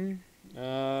fun.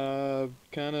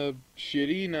 Kind of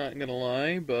shitty, not gonna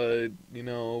lie, but you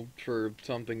know, for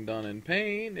something done in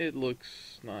paint, it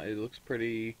looks not. It looks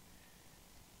pretty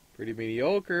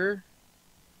mediocre.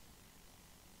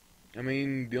 I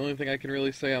mean, the only thing I can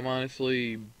really say I'm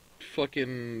honestly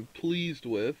fucking pleased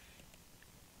with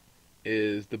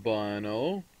is the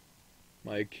Bono,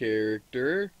 my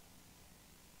character,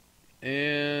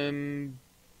 and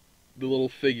the little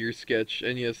figure sketch.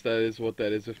 And yes, that is what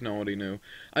that is, if nobody knew.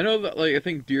 I know that, like, I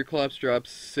think Deerclops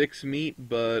drops 6 meat,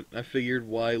 but I figured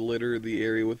why litter the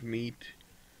area with meat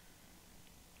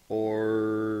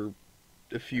or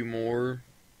a few more.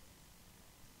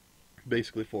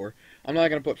 Basically 4. I'm not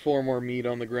gonna put 4 more meat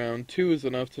on the ground. 2 is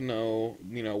enough to know,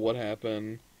 you know, what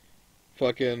happened.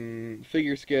 Fucking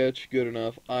figure sketch, good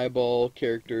enough. Eyeball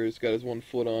characters, got his 1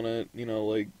 foot on it. You know,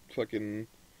 like fucking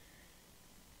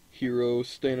hero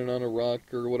standing on a rock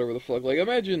or whatever the fuck. Like,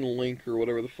 imagine Link or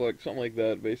whatever the fuck, something like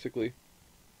that, basically.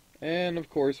 And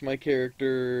of course, my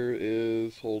character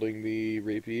is holding the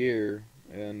rapier,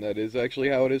 and that is actually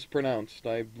how it is pronounced.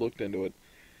 I looked into it.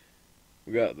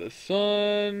 We got the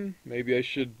sun. Maybe I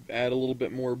should add a little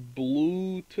bit more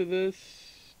blue to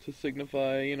this to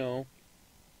signify, you know,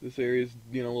 this area's,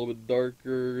 you know, a little bit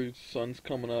darker. Sun's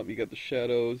coming up. You got the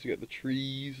shadows. You got the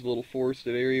trees. A little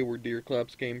forested area where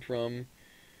Deerclops came from.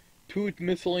 2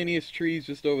 miscellaneous trees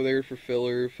just over there for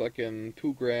filler. Fucking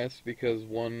 2 grass because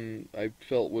 1 I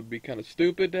felt would be kind of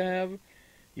stupid to have.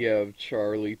 You have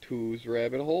Charlie 2's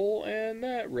rabbit hole and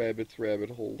that rabbit's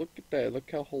rabbit hole. Look at that.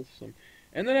 Look how wholesome.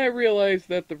 And then I realized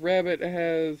that the rabbit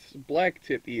has black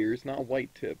tip ears, not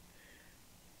white tip.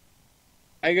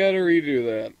 I gotta redo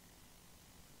that.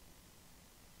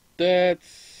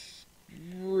 That's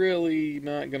really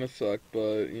not gonna suck,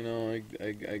 but, you know,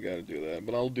 I gotta do that.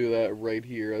 But I'll do that right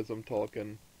here as I'm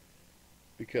talking,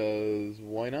 because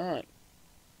why not?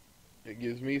 It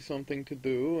gives me something to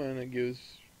do, and it gives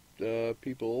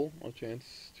people a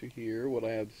chance to hear what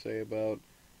I have to say about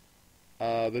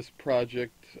this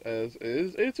project as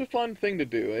is. It's a fun thing to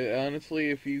do. Honestly,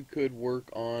 if you could work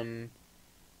on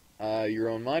your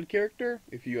own mod character,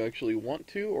 if you actually want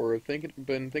to, or have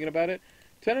been thinking about it,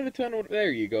 10 out of 10,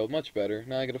 there you go, much better.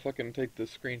 Now I gotta fucking take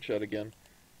this screenshot again.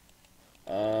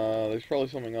 There's probably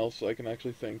something else I can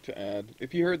actually think to add.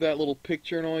 If you heard that little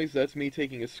picture noise, that's me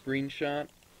taking a screenshot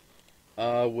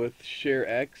with Share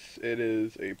X. It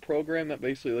is a program that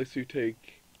basically lets you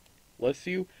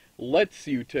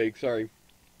take, sorry,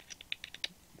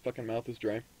 fucking mouth is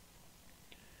dry,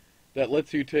 that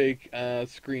lets you take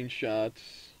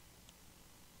screenshots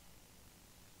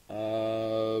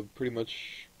pretty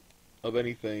much of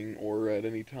anything or at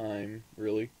any time,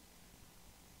 really.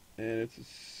 And it's a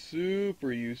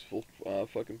super useful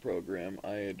fucking program.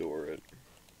 I adore it.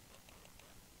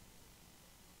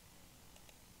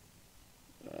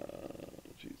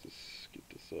 Jesus, get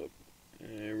this up.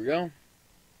 There we go.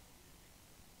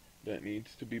 That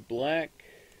needs to be black.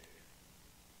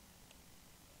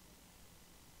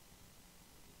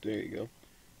 There you go.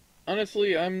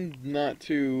 Honestly, I'm not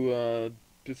too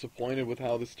disappointed with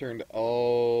how this turned.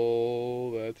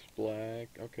 Oh, that's black.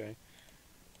 Okay.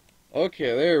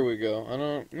 Okay, there we go. I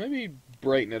don't. Maybe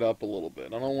brighten it up a little bit.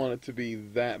 I don't want it to be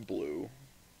that blue.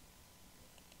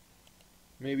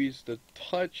 Maybe just a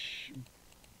touch.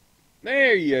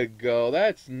 There you go.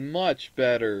 That's much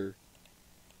better.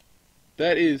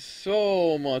 That is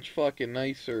so much fucking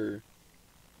nicer.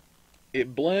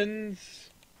 It blends.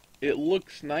 It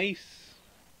looks nice.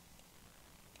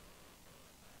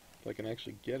 If I can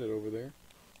actually get it over there.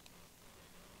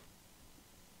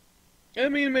 I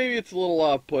mean, maybe it's a little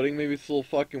off-putting, maybe it's a little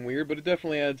fucking weird, but it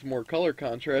definitely adds more color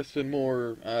contrast and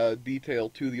more detail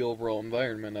to the overall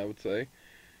environment, I would say.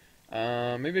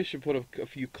 Maybe I should put a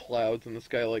few clouds in the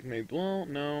sky, like maybe, well,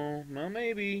 no,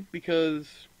 maybe,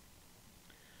 because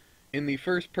in the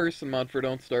first-person mod for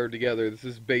Don't Starve Together, this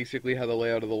is basically how the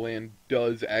layout of the land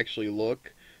does actually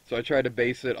look. So I tried to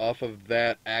base it off of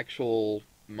that actual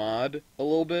mod a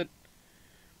little bit.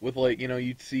 With, like, you know,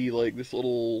 you'd see, like, this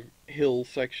little hill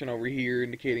section over here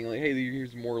indicating, like, hey,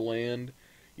 here's more land.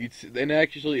 You'd see, and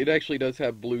actually, it actually does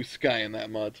have blue sky in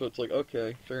that mod, so it's like,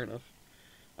 okay, fair enough.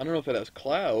 I don't know if it has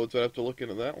clouds, I'd have to look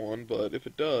into that one, but if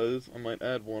it does, I might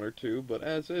add 1 or 2, but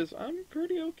as is, I'm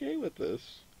pretty okay with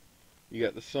this. You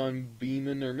got the sun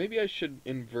beaming, or maybe I should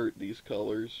invert these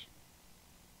colors.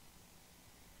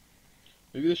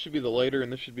 Maybe this should be the lighter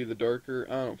and this should be the darker.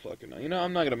 I don't fucking know. You know,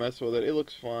 I'm not gonna mess with it. It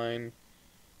looks fine.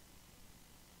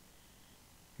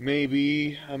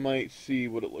 Maybe I might see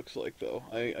what it looks like, though.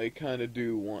 I kind of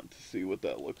do want to see what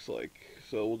that looks like.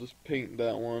 So we'll just paint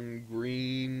that one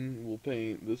green. We'll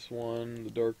paint this one the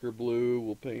darker blue.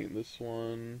 We'll paint this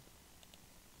one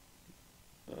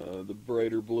the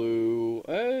brighter blue.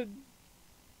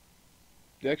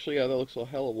 Actually, yeah, that looks a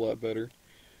hell of a lot better.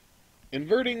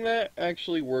 Inverting that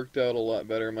actually worked out a lot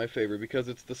better in my favor because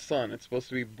it's the sun. It's supposed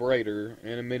to be brighter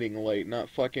and emitting light,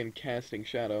 not fucking casting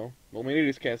shadow. Well, I mean, it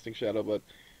is casting shadow, but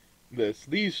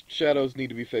these shadows need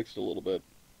to be fixed a little bit.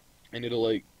 I need to,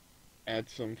 like, add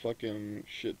some fucking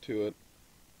shit to it.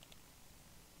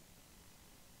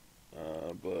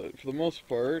 But for the most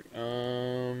part,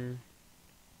 I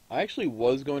actually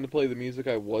was going to play the music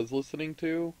I was listening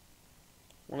to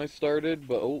when I started,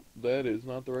 but oh, that is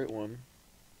not the right one.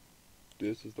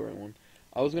 This is the right one.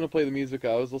 I was going to play the music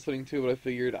I was listening to, but I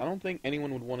figured I don't think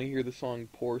anyone would want to hear the song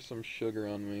Pour Some Sugar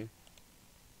on Me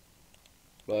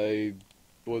by,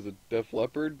 was it Def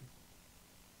Leppard?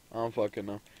 I don't fucking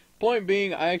know. Point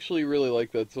being, I actually really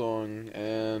like that song,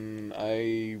 and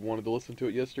I wanted to listen to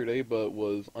it yesterday, but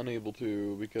was unable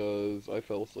to because I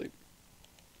fell asleep.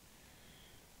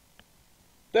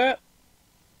 That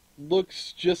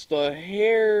looks just a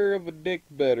hair of a dick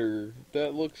better.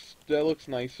 That looks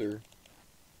nicer.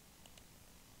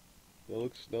 That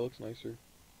looks nicer.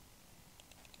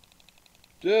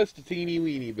 Just a teeny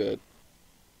weeny bit.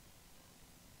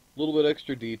 A little bit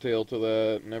extra detail to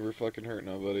that. Never fucking hurt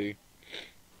nobody.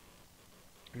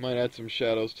 Might add some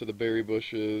shadows to the berry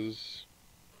bushes,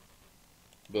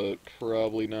 but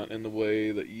probably not in the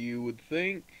way that you would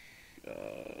think.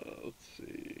 Let's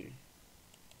see.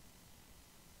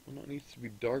 Well, no, it needs to be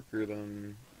darker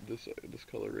than this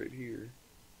color right here.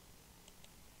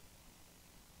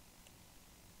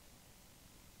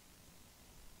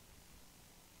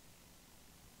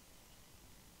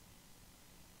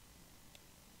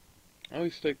 I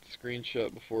always take the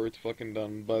screenshot before it's fucking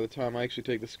done. By the time I actually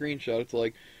take the screenshot, it's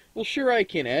like, well, sure, I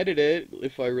can edit it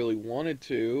if I really wanted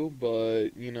to,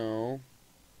 but, you know,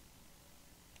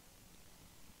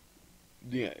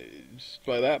 yeah, just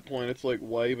by that point, it's like,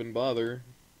 why even bother?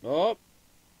 Oh,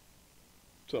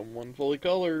 someone fully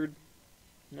colored.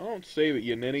 Don't save it,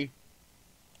 you ninny.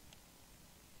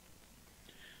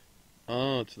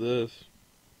 Oh, it's this.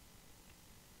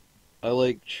 I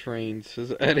like trains.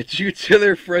 Has added you to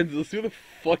their friends list. Who the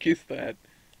fuck is that?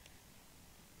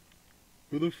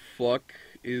 Who the fuck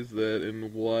is that,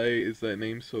 and why is that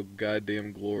name so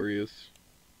goddamn glorious?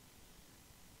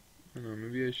 I don't know,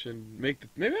 maybe I should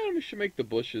make the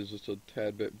bushes just a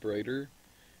tad bit brighter,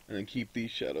 and then keep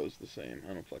these shadows the same.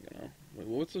 I don't fucking know. Wait,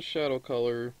 what's the shadow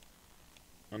color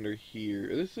under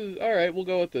here? This is alright. We'll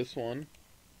go with this one.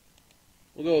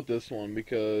 We'll go with this one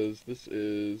because this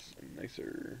is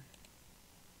nicer.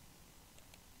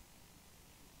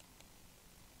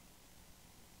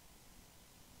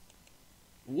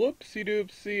 Whoopsie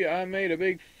doopsie, I made a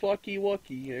big fucky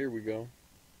wucky. There we go.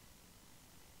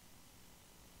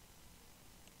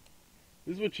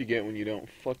 This is what you get when you don't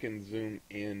fucking zoom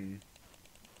in.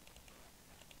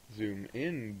 Zoom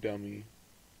in, dummy.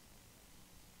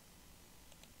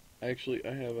 Actually,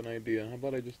 I have an idea. How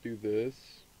about I just do this?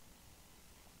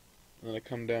 And then I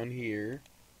come down here.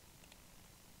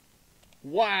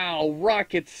 Wow,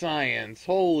 rocket science!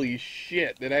 Holy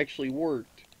shit, that actually worked.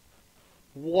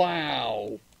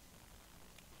 Wow.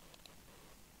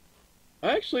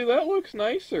 Actually, that looks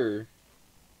nicer.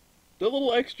 The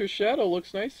little extra shadow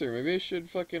looks nicer. Maybe I should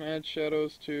fucking add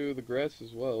shadows to the grass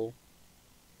as well.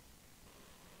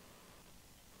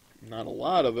 Not a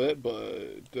lot of it,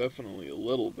 but definitely a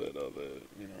little bit of it.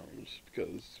 You know, just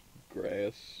because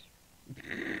grass.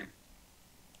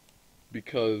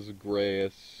 Because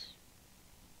grass.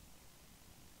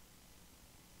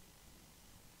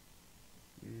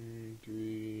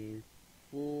 3,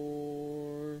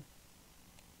 4.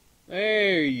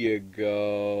 There you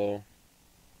go.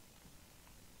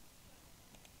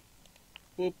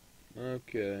 Whoop.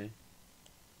 Okay.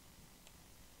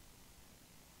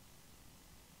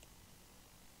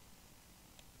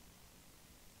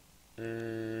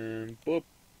 And boop.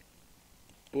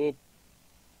 Boop.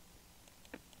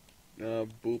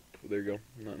 Boop. There you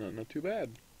go. Not too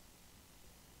bad.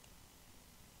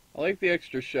 I like the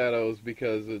extra shadows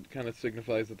because it kind of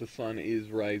signifies that the sun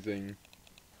is rising.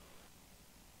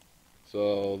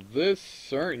 So this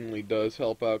certainly does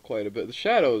help out quite a bit. The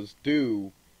shadows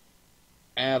do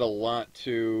add a lot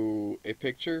to a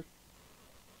picture.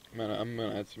 I'm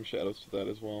gonna add some shadows to that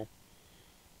as well.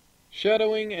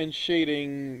 Shadowing and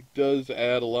shading does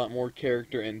add a lot more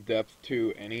character and depth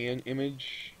to any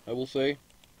image, I will say.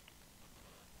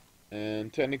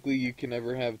 And technically you can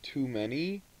never have too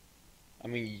many I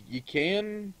mean, you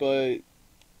can, but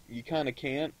you kind of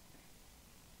can't.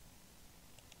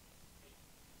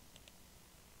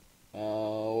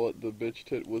 What the bitch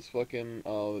tit was fucking.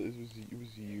 Oh, it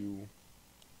was you.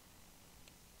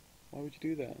 Why would you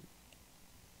do that?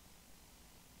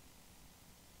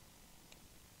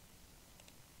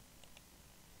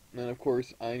 And then, of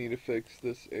course, I need to fix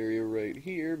this area right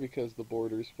here because the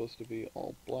border is supposed to be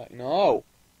all black. No!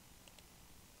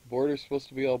 The border is supposed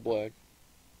to be all black.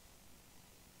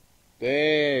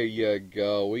 There you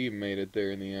go. We made it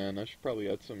there in the end. I should probably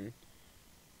add some...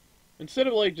 Instead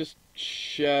of, like, just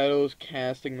shadows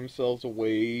casting themselves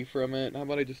away from it, how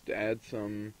about I just add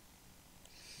some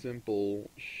simple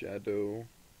shadow...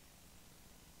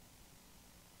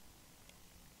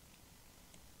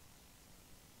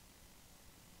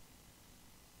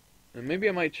 And maybe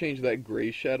I might change that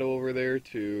gray shadow over there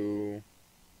to,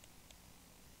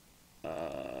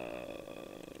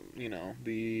 you know,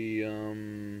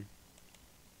 the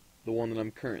one that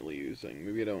I'm currently using.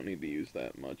 Maybe I don't need to use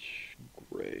that much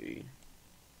gray.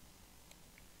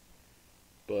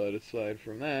 But aside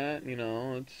from that, you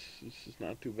know, this is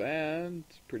not too bad.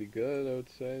 It's pretty good, I would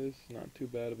say. This is not too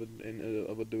bad of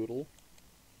a doodle.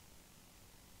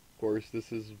 Of course,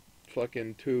 this is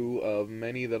fucking two of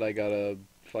many that I gotta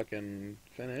fucking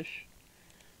finish.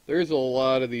 There's a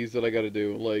lot of these that I gotta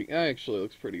do. Like, actually, it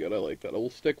looks pretty good. I like that. I will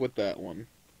stick with that one.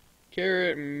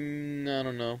 Carrot, I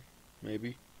don't know.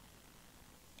 Maybe.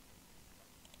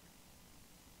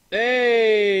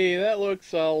 Hey, that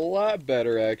looks a lot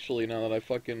better, actually, now that I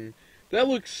fucking... That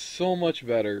looks so much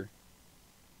better.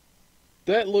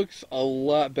 That looks a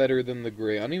lot better than the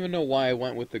gray. I don't even know why I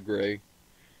went with the gray.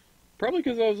 Probably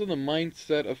because I was in the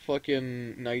mindset of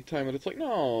fucking nighttime, and it's like,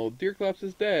 no, Deerclaps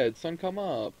is dead, sun come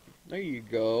up. There you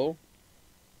go.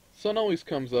 Sun always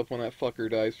comes up when that fucker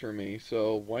dies for me,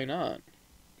 so why not?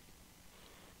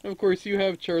 And of course, you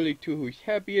have Charlie too, who's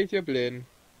happy as a blin.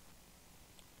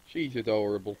 She's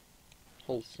adorable.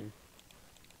 Wholesome.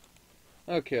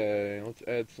 Okay, let's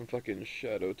add some fucking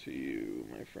shadow to you,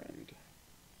 my friend.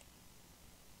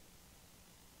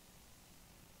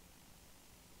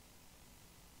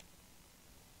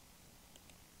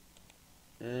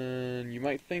 And you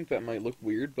might think that might look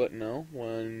weird, but no,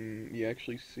 when you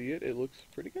actually see it, it looks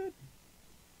pretty good.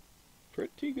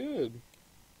 Pretty good.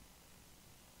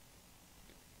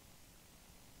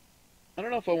 I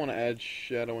don't know if I want to add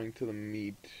shadowing to the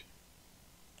meat.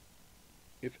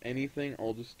 If anything,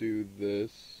 I'll just do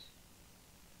this.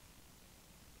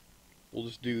 We'll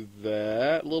just do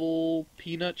that little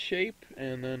peanut shape,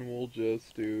 and then we'll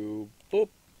just do boop.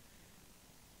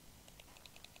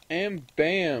 And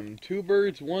bam! 2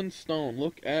 birds, 1 stone.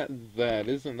 Look at that.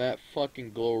 Isn't that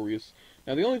fucking glorious?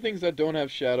 Now, the only things that don't have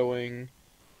shadowing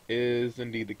is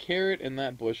indeed the carrot and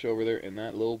that bush over there and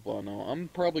that little bunno. I'm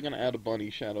probably going to add a bunny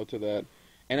shadow to that.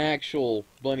 An actual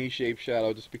bunny-shaped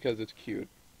shadow just because it's cute.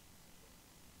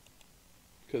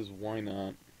 Because why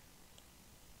not?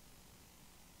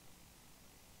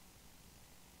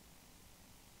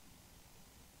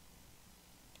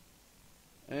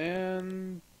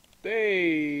 And...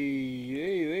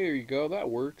 Hey, there you go, that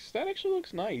works. That actually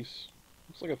looks nice.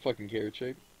 Looks like a fucking carrot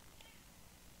shape.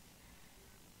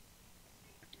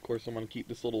 Of course, I'm going to keep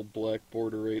this little black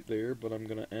border right there, but I'm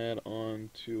going to add on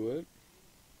to it.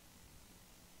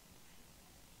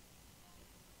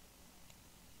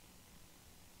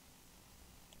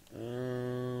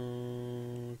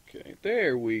 Okay,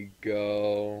 there we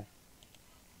go.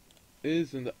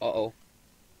 Isn't... Uh-oh.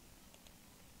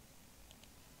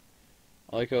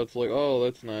 I like how it's like, oh,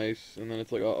 that's nice, and then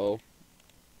it's like, uh-oh.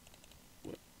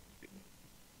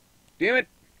 Damn it!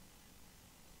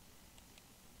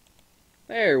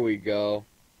 There we go.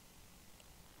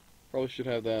 Probably should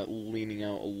have that leaning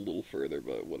out a little further,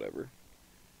 but whatever.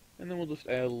 And then we'll just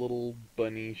add a little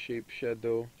bunny-shaped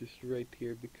shadow just right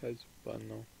here because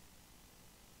bunno.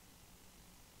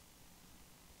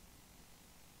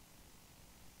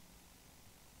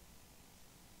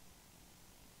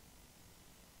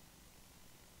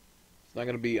 It's not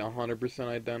going to be 100%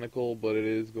 identical, but it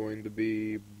is going to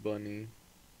be bunny.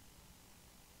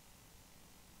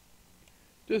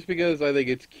 Just because I think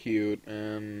it's cute,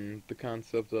 and the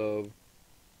concept of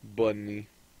bunny.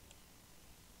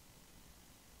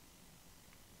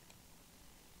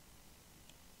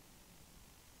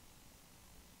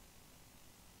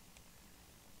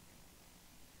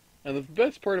 And the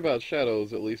best part about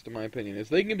shadows, at least in my opinion, is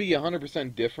they can be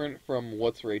 100% different from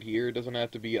what's right here. It doesn't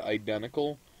have to be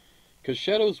identical. Because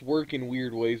shadows work in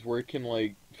weird ways where it can,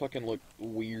 like, fucking look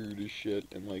weird as shit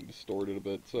and, like, distort it a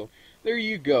bit. So, there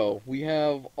you go. We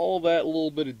have all that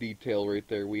little bit of detail right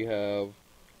there. We have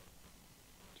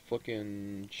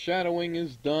fucking shadowing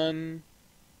is done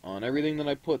on everything that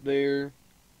I put there.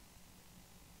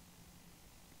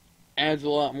 Adds a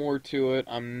lot more to it.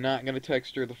 I'm not gonna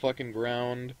texture the fucking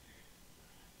ground.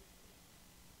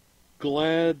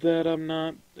 Glad that I'm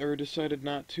not, or decided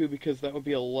not to, because that would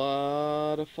be a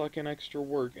lot of fucking extra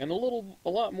work. And a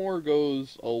lot more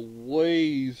goes a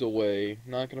ways away.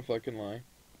 Not gonna fucking lie.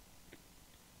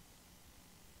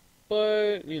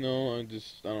 But, you know, I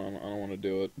don't want to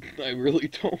do it. I really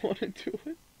don't want to do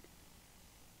it.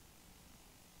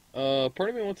 Part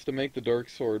of me wants to make the dark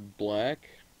sword black,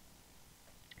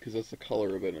 because that's the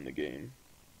color of it in the game.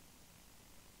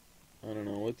 I don't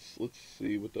know. Let's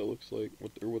see what that looks like.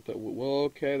 Well,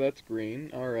 okay, that's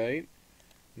green. All right.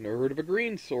 Never heard of a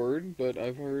green sword, but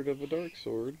I've heard of a dark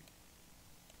sword.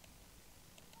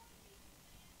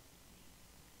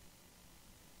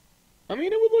 I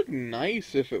mean, it would look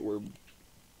nice if it were,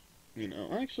 you know.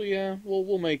 Actually, yeah.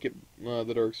 We'll make it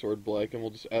the dark sword black,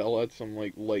 and I'll add some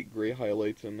like light gray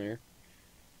highlights in there.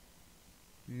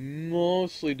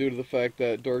 Mostly due to the fact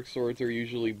that dark swords are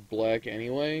usually black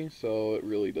anyway, so it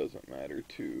really doesn't matter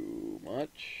too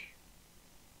much.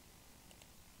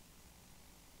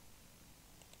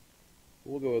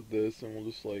 We'll go with this, and we'll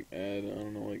just like add, I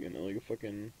don't know, like a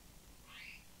fucking,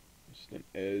 just an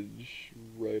edge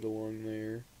right along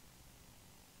there.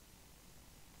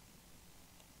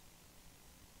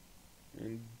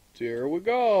 And there we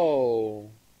go!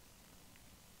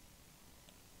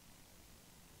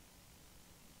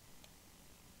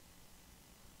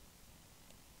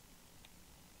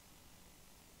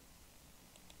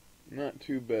 Not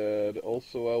too bad.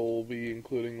 Also, I will be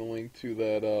including the link to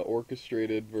that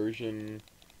orchestrated version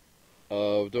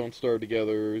of Don't Starve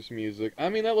Together's music. I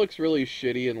mean, that looks really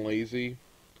shitty and lazy.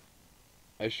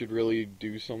 I should really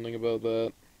do something about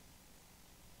that.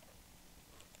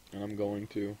 And I'm going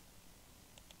to.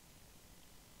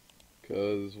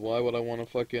 Because why would I want to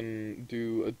fucking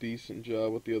do a decent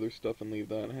job with the other stuff and leave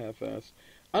that half-ass?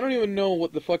 I don't even know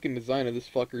what the fucking design of this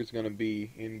fucker is going to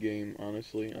be in-game,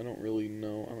 honestly. I don't really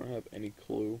know. I don't have any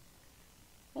clue.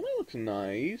 Well, that looks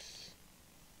nice.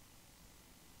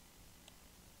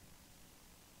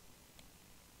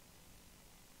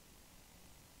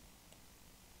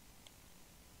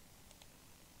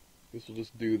 Guess we'll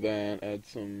just do that, add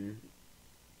some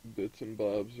bits and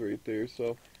bobs right there.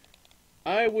 So,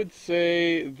 I would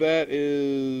say that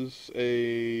is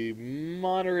a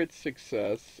moderate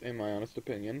success, in my honest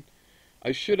opinion.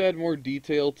 I should add more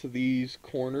detail to these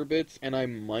corner bits, and I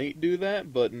might do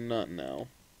that, but not now.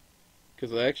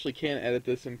 Because I actually can't edit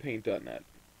this in Paint.net.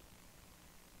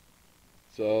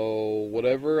 So,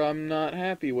 whatever I'm not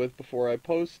happy with before I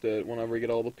post it, whenever I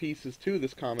get all the pieces to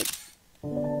this comic,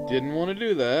 didn't want to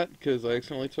do that, because I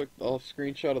accidentally took a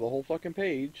screenshot of the whole fucking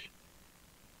page.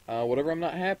 Whatever I'm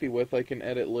not happy with, I can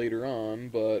edit later on,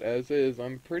 but as is,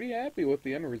 I'm pretty happy with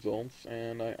the end results,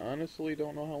 and I honestly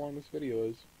don't know how long this video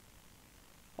is.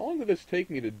 How long did this take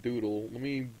me to doodle?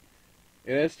 It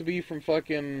has to be from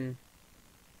fucking...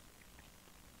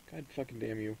 God fucking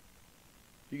damn you.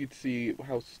 You could see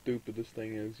how stupid this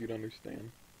thing is, you'd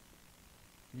understand.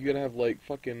 You gotta have, like,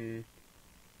 fucking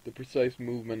the precise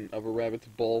movement of a rabbit's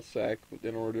ball sack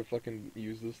in order to fucking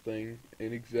use this thing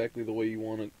in exactly the way you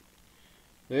want it.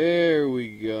 There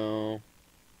we go.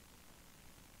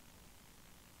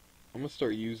 I'm gonna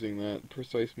start using that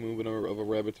precise movement of a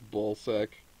rabbit's ball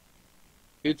sack.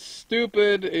 It's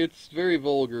stupid, it's very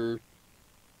vulgar,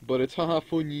 but it's haha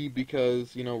funny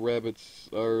because, you know, rabbits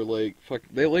are like,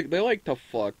 they like to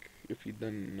fuck, if you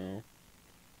didn't know.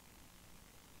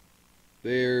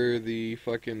 They're the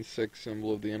fucking sex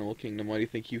symbol of the animal kingdom. Why do you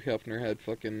think Hugh Hefner had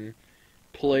fucking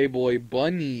Playboy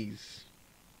bunnies?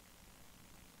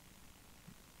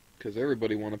 Because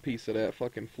everybody want a piece of that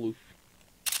fucking floof.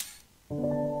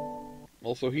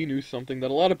 Also, he knew something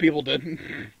that a lot of people didn't.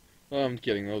 Well, I'm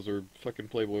kidding, those are fucking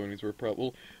Playboy bunnies. Were probably...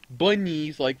 Well,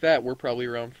 bunnies like that were probably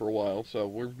around for a while, so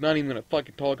we're not even gonna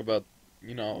fucking talk about,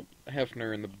 you know,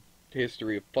 Hefner and the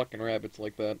history of fucking rabbits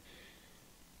like that.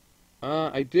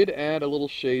 I did add a little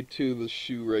shade to the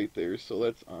shoe right there, so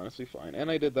that's honestly fine.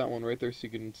 And I did that one right there so you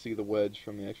can see the wedge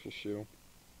from the actual shoe.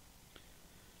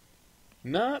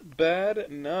 Not bad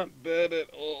at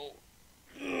all.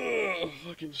 Ugh,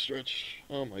 fucking stretch.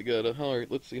 Oh my god. Alright,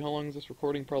 let's see. How long is this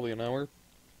recording? Probably an hour.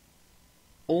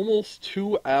 Almost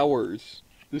 2 hours.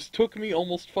 This took me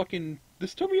almost fucking...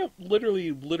 This took me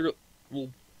literally...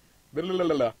 Well,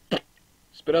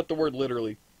 spit out the word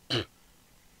literally.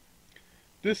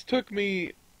 This took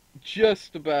me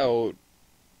just about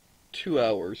 2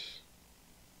 hours.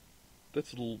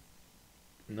 That's...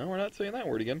 No, we're not saying that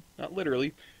word again. Not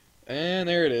literally. And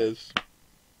there it is.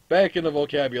 Back in the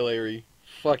vocabulary.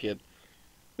 Fuck it.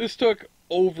 This took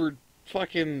over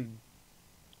fucking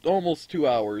almost 2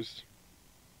 hours.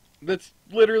 That's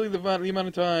literally the amount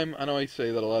of time, I know I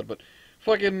say that a lot, but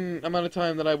fucking amount of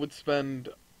time that I would spend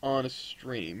on a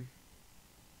stream.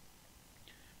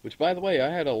 Which, by the way, I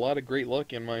had a lot of great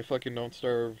luck in my fucking Don't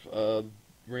Starve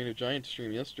Reign of Giants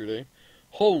stream yesterday.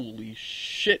 Holy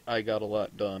shit, I got a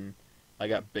lot done. I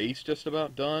got base just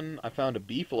about done. I found a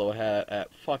beefalo hat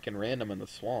at fucking random in the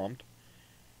swamp.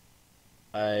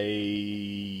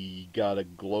 I got a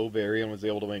glowberry and was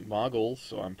able to make moggles,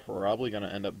 so I'm probably going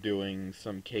to end up doing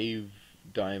some cave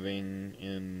diving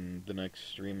in the next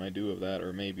stream I do of that,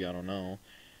 or maybe, I don't know.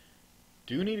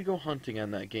 Do need to go hunting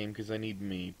on that game because I need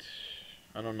meat.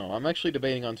 I don't know. I'm actually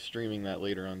debating on streaming that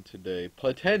later on today.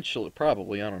 Potentially,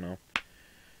 probably, I don't know.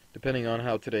 Depending on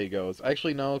how today goes.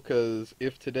 Actually, no, because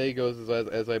if today goes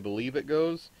as I believe it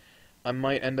goes, I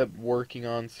might end up working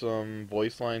on some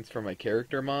voice lines for my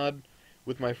character mod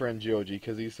with my friend Joji,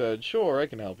 because he said, sure, I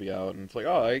can help you out, and it's like,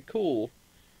 alright, cool.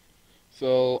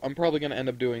 So, I'm probably going to end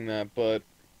up doing that, but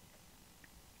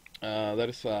that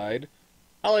aside,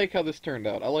 I like how this turned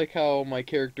out. I like how my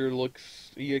character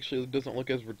looks. He actually doesn't look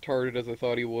as retarded as I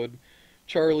thought he would.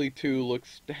 Charlie, too,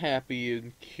 looks happy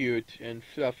and cute and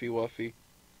fluffy-wuffy.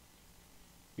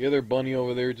 The other bunny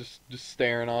over there just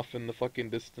staring off in the fucking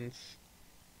distance.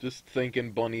 Just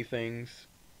thinking bunny things.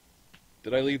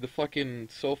 Did I leave the fucking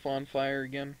sofa on fire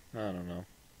again? I don't know.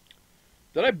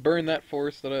 Did I burn that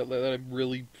forest that I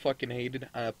really fucking hated?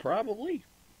 Probably.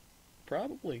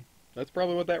 Probably. That's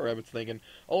probably what that rabbit's thinking.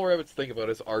 All rabbits think about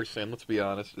is arson, let's be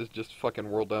honest. It's just fucking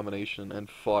world domination and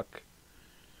fuck.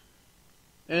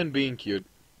 And being cute.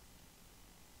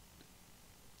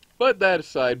 But that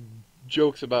aside,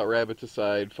 jokes about rabbits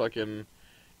aside, fucking...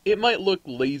 It might look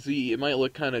lazy, it might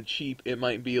look kind of cheap, it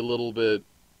might be a little bit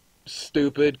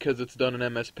stupid because it's done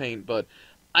in MS Paint, but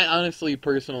I honestly,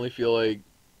 personally feel like,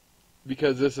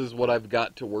 because this is what I've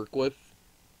got to work with,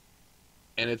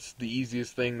 and it's the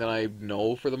easiest thing that I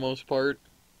know for the most part,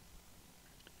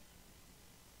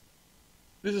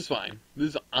 this is fine.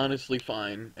 This is honestly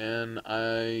fine, and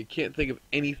I can't think of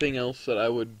anything else that I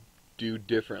would do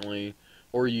differently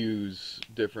or use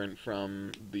different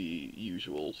from the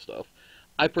usual stuff.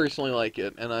 I personally like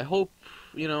it, and I hope,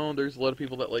 you know, there's a lot of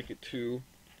people that like it too.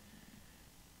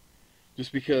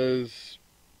 Just because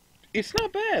it's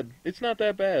not bad. It's not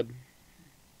that bad.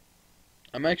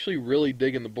 I'm actually really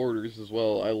digging the borders as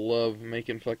well. I love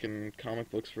making fucking comic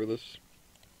books for this.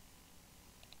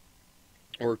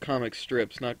 Or comic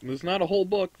strips. This is not a whole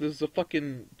book, this is a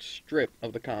fucking strip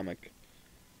of the comic.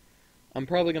 I'm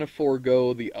probably going to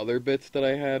forego the other bits that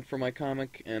I had for my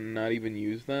comic and not even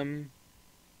use them.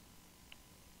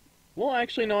 Well,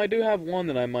 actually, no, I do have one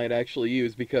that I might actually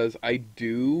use because I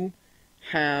do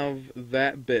have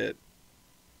that bit.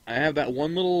 I have that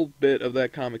one little bit of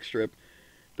that comic strip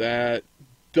that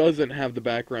doesn't have the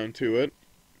background to it,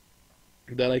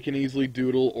 that I can easily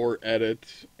doodle or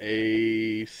edit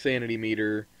a sanity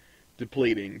meter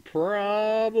depleting.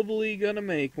 Probably gonna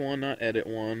make one, not edit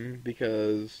one,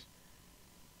 because,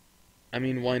 I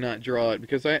mean, why not draw it?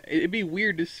 Because it'd be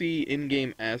weird to see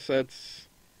in-game assets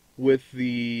with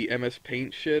the MS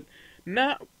Paint shit.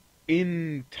 Not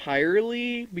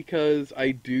entirely, because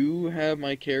I do have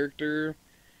my character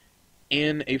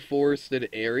in a forested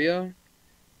area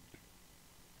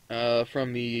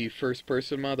from the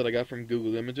first-person mod that I got from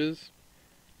Google Images.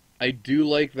 I do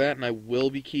like that, and I will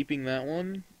be keeping that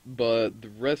one, but the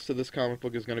rest of this comic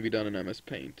book is going to be done in MS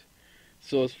Paint.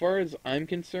 So as far as I'm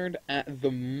concerned, at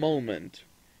the moment,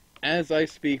 as I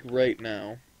speak right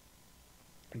now,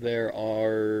 there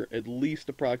are at least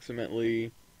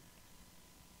approximately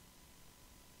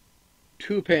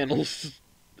 2 panels,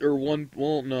 or one,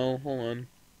 well, no, hold on.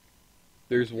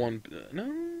 There's one,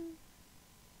 no,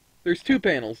 there's 2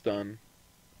 panels done.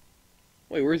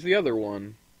 Wait, where's the other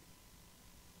one?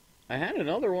 I had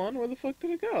another one, where the fuck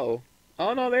did it go?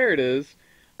 Oh no, there it is.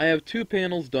 I have 2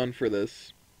 panels done for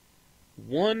this.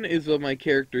 One is of my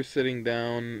character sitting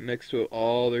down next to it.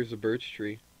 Oh, there's a birch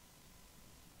tree.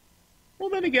 Well,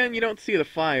 then again, you don't see the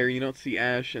fire, you don't see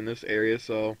ash in this area,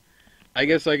 so I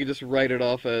guess I could just write it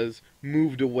off as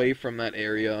moved away from that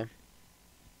area.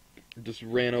 Just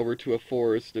ran over to a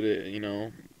forested, you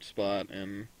know, spot,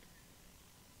 and,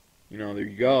 you know, there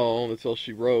you go. That's all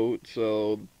she wrote.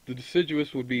 So the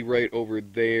deciduous would be right over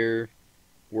there,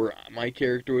 where my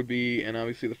character would be, and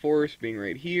obviously the forest being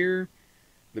right here.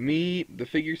 The meat, the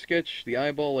figure sketch, the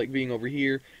eyeball, like, being over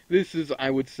here. This is,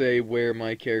 I would say, where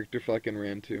my character fucking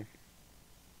ran to.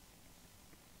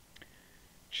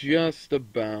 Just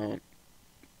about.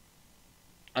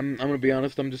 I'm gonna be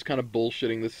honest, I'm just kind of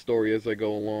bullshitting this story as I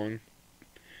go along.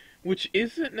 which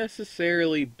isn't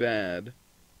necessarily bad.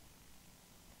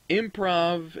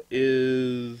 Improv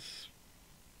is,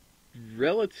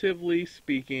 relatively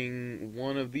speaking,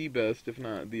 one of the best, if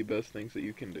not the best things that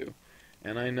you can do.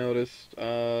 And I noticed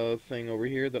a thing over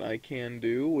here that I can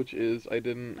do, which is I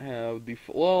didn't have the...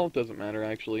 Well, it doesn't matter,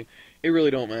 actually. It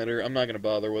really don't matter. I'm not going to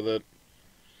bother with it.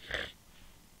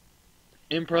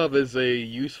 Improv is a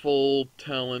useful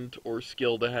talent or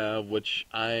skill to have, which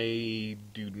I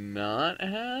do not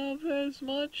have as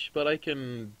much, but I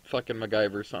can fucking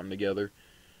MacGyver something together.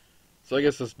 So I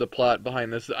guess that's the plot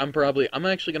behind this. I'm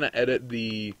actually going to edit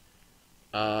the...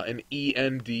 an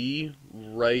END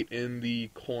right in the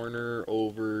corner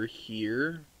over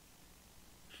here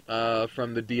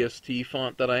from the DST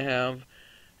font that I have,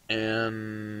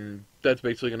 and that's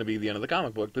basically going to be the end of the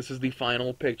comic book. This is the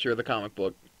final picture of the comic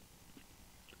book.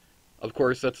 Of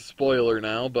course, that's a spoiler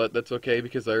now, but that's okay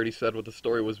because I already said what the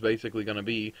story was basically going to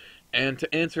be. And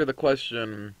to answer the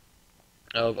question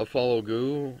of a follow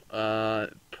goo,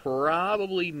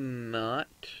 probably not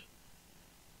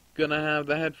gonna have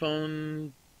the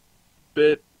headphone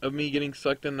bit of me getting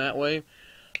sucked in that way.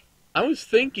 I was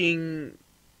thinking,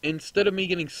 instead of me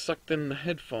getting sucked in the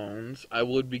headphones, I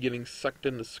would be getting sucked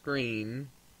in the screen,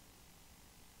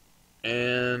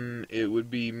 and it would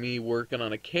be me working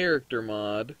on a character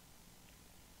mod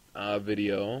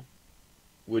video,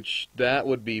 which that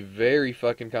would be very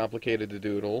fucking complicated to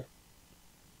doodle.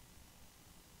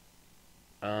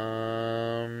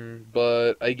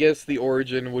 But I guess the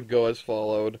origin would go as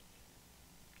followed.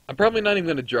 I'm probably not even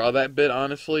going to draw that bit,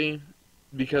 honestly,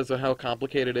 because of how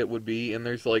complicated it would be, and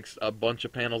there's like a bunch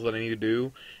of panels that I need to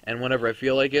do, and whenever I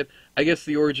feel like it, I guess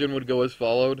the origin would go as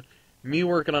followed. Me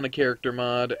working on a character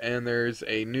mod, and there's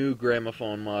a new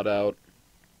gramophone mod out.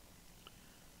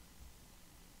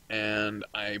 And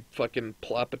I fucking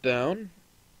plop it down,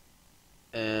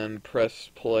 and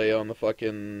press play on the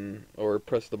fucking, or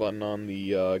press the button on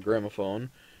the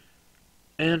gramophone.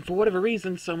 And for whatever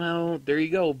reason, somehow, there you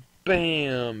go,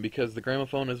 bam! Because the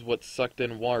gramophone is what sucked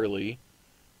in Warley.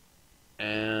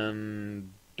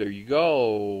 And there you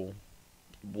go.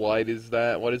 Why does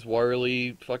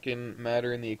Warley fucking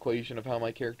matter in the equation of how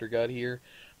my character got here?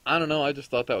 I don't know, I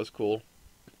just thought that was cool.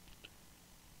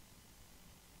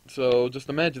 So, just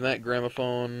imagine that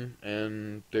gramophone,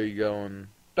 and there you go, and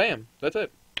bam! That's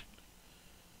it.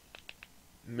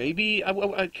 Maybe,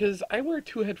 because I wear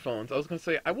two headphones. I was going to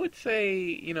say, I would say,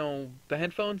 you know, the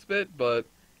headphones bit, but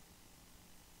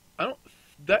I don't,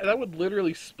 that would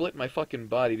literally split my fucking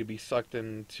body to be sucked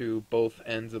into both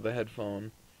ends of the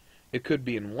headphone. It could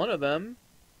be in one of them,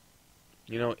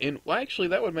 you know, well, actually,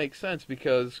 that would make sense,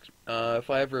 because if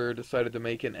I ever decided to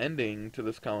make an ending to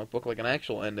this comic book, like an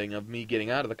actual ending of me getting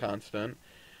out of the constant,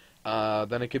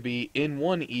 then it could be in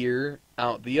one ear,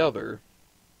 out the other.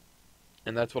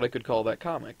 And that's what I could call that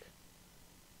comic.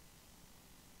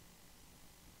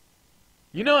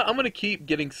 You know what? I'm going to keep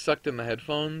getting sucked in the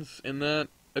headphones in that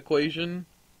equation.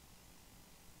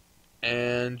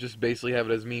 And just basically have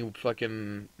it as me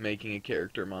fucking making a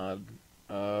character mod.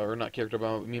 Or not character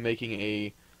mod, me making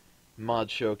a mod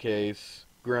showcase,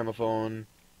 gramophone,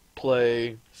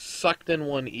 play, sucked in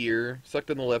one ear,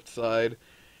 sucked in the left side.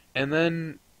 And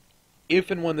then, if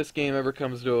and when this game ever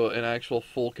comes to an actual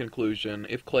full conclusion,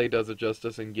 if Clay does it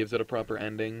justice and gives it a proper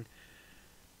ending,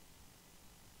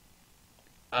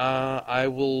 I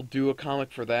will do a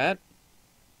comic for that,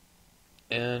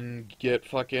 and get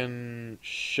fucking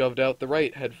shoved out the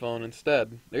right headphone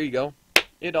instead. There you go.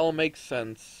 It all makes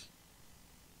sense.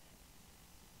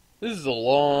 This is a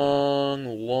long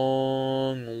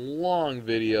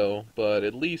video, but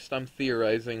at least I'm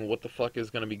theorizing what the fuck is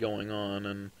going to be going on,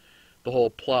 and the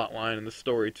whole plot line and the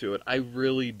story to it. I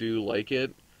really do like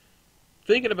it.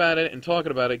 Thinking about it and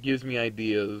talking about it gives me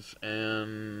ideas,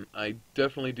 and I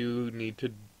definitely do need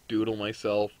to doodle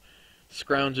myself,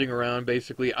 scrounging around,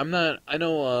 basically. I know,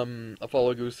 a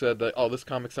follow goose said that, oh, this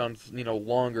comic sounds, you know,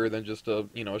 longer than just a,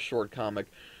 you know, a short comic.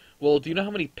 Well, do you know how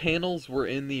many panels were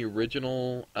in the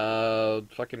original,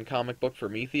 fucking comic book for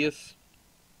Prometheus?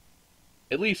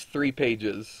 At least 3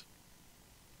 pages.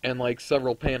 And like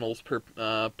several panels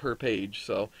per page.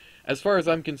 So, as far as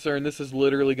I'm concerned, this is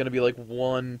literally going to be like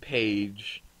 1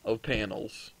 page of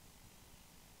panels.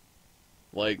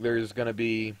 Like, there's going to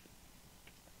be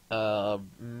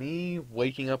me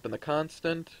waking up in the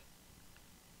constant,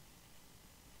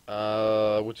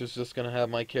 which is just going to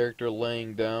have my character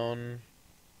laying down,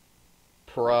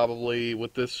 probably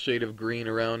with this shade of green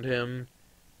around him,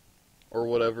 or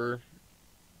whatever.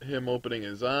 Him opening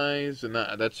his eyes, and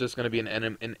that's just going to be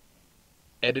an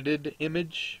edited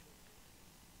image.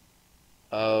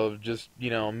 of just,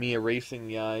 me erasing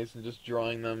the eyes and just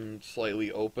drawing them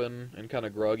slightly open and kind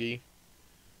of groggy.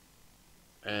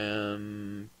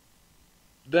 And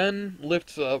then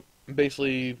lifts up.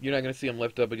 Basically, you're not going to see him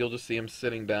lift up, but you'll just see him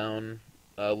sitting down,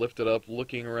 lifted up,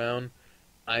 looking around.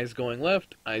 Eyes going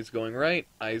left, eyes going right,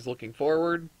 eyes looking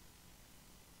forward.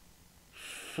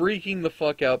 Freaking the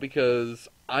fuck out because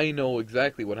I know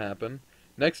exactly what happened.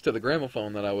 Next to the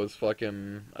gramophone that I was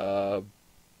fucking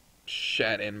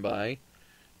shat in by.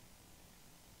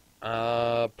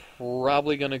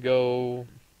 Probably gonna go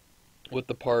with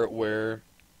the part where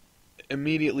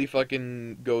immediately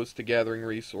fucking goes to gathering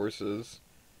resources.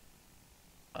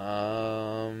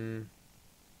 And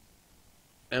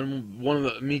one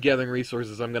of me gathering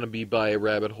resources, I'm gonna be by a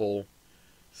rabbit hole.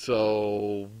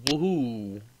 So,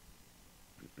 woohoo!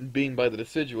 Being by the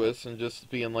deciduous and just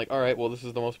being like, alright, well, this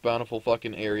is the most bountiful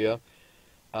fucking area.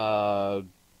 I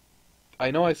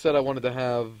know I said I wanted to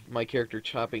have my character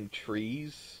chopping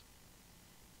trees,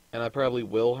 and I probably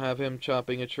will have him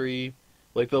chopping a tree.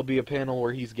 Like, there'll be a panel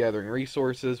where he's gathering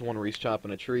resources, one where he's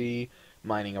chopping a tree,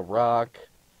 mining a rock,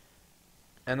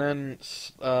 and then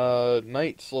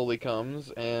night slowly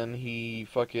comes, and he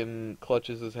fucking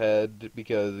clutches his head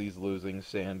because he's losing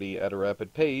Sandy at a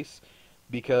rapid pace.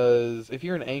 Because if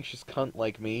you're an anxious cunt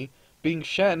like me, being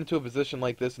shat into a position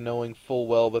like this knowing full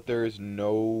well that there is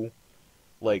no,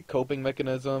 like, coping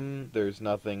mechanism, there's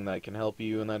nothing that can help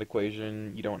you in that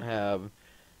equation, you don't have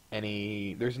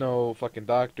there's no fucking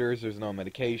doctors, there's no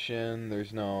medication,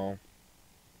 there's no,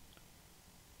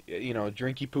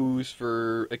 drinky poos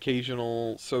for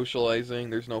occasional socializing,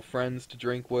 there's no friends to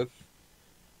drink with.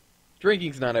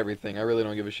 Drinking's not everything. I really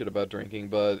don't give a shit about drinking,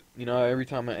 but, every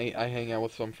time I hang out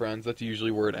with some friends, that's usually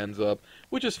where it ends up,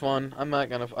 which is fun.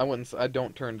 I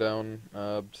don't turn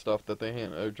down, stuff that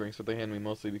they drinks that they hand me,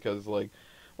 mostly because, like,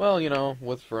 well,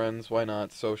 with friends, why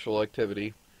not? Social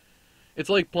activity. It's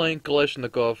like playing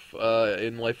Kalashnikov,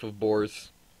 in Life of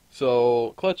Boars.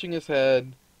 So, clutching his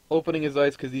head, opening his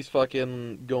eyes because he's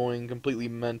fucking going completely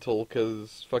mental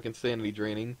because fucking sanity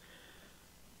draining.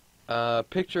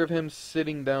 Picture of him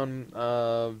sitting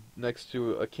down next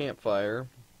to a campfire,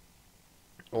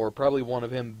 or probably one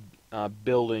of him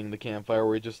building the campfire,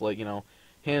 where he just, like,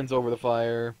 hands over the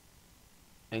fire,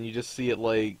 and you just see it,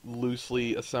 like,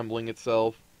 loosely assembling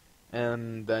itself,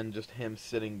 and then just him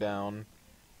sitting down,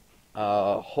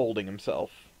 holding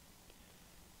himself.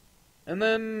 And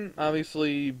then,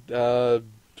 obviously,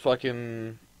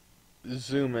 fucking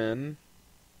zoom in.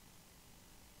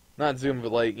 Not zoom,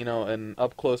 but, like, an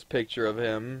up-close picture of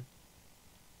him.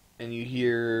 And you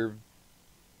hear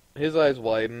his eyes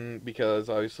widen because,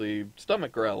 obviously,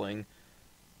 stomach growling.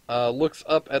 Looks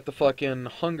up at the fucking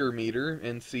hunger meter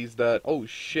and sees that, oh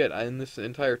shit, in this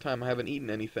entire time I haven't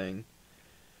eaten anything.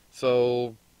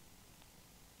 So,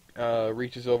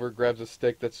 reaches over, grabs a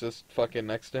stick that's just fucking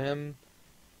next to him,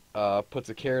 puts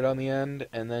a carrot on the end,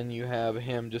 and then you have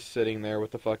him just sitting there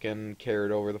with the fucking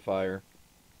carrot over the fire.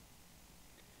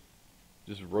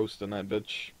 Just roasting that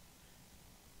bitch.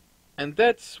 And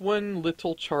that's when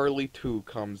Little Charlie 2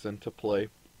 comes into play.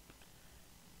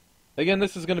 Again,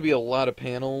 this is going to be a lot of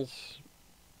panels.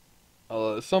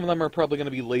 Some of them are probably going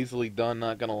to be lazily done,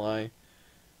 not going to lie.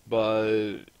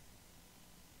 But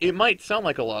it might sound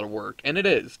like a lot of work, and it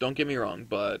is, don't get me wrong.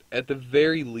 But at the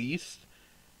very least,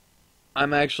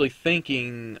 I'm actually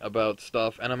thinking about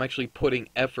stuff, and I'm actually putting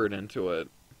effort into it.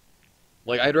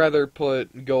 Like, I'd rather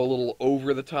go a little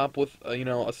over the top with,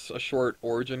 a short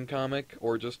origin comic,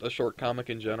 or just a short comic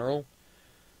in general,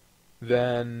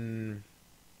 than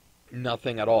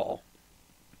nothing at all.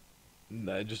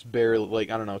 Just barely,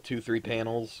 like, I don't know, 2-3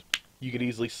 panels. You could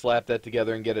easily slap that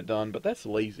together and get it done, but that's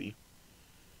lazy.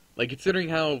 Like, considering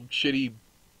how shitty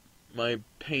my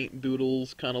paint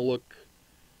doodles kind of look,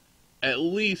 at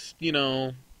least,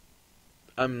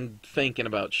 I'm thinking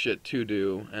about shit to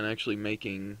do, and actually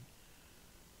making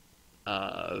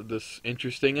this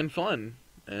interesting and fun.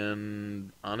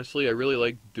 And honestly, I really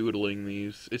like doodling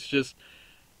these. It's just,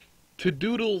 to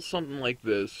doodle something like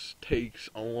this takes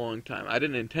a long time. I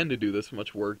didn't intend to do this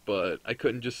much work, but I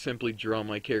couldn't just simply draw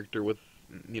my character with,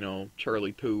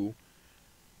 Charlie 2.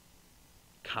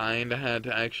 Kinda had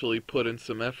to actually put in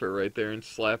some effort right there and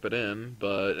slap it in,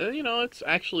 but, it's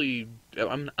actually,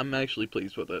 I'm actually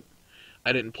pleased with it.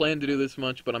 I didn't plan to do this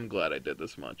much, but I'm glad I did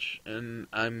this much, and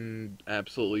I'm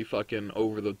absolutely fucking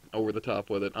over the top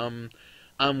with it. I'm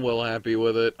well happy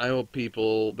with it. I hope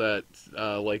people that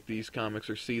like these comics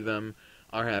or see them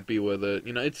are happy with it.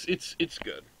 It's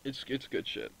good. It's good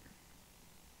shit.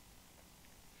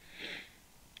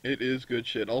 It is good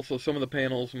shit. Also, some of the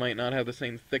panels might not have the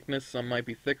same thickness. Some might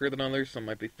be thicker than others. Some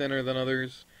might be thinner than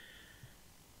others.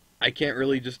 I can't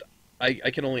really just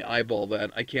I can only eyeball that.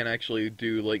 I can't actually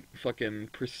do like fucking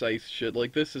precise shit.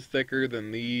 Like this is thicker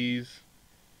than these,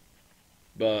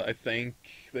 but I think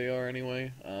they are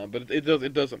anyway. But it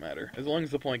doesn't matter as long as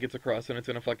the point gets across and it's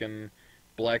in a fucking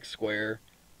black square.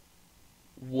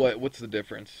 What's the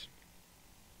difference?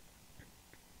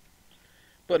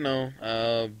 But no,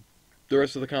 the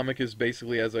rest of the comic is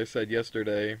basically as I said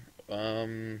yesterday.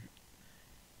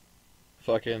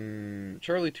 Fucking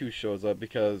Charlie 2 shows up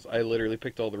because I literally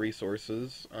picked all the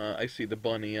resources. I see the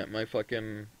bunny at my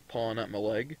fucking pawing at my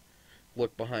leg.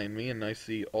 Look behind me and I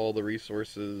see all the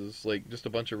resources, like just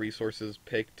a bunch of resources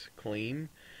picked clean.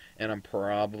 And I'm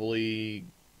probably,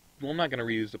 well, I'm not gonna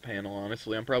reuse the panel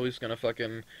honestly. I'm probably just gonna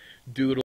fucking doodle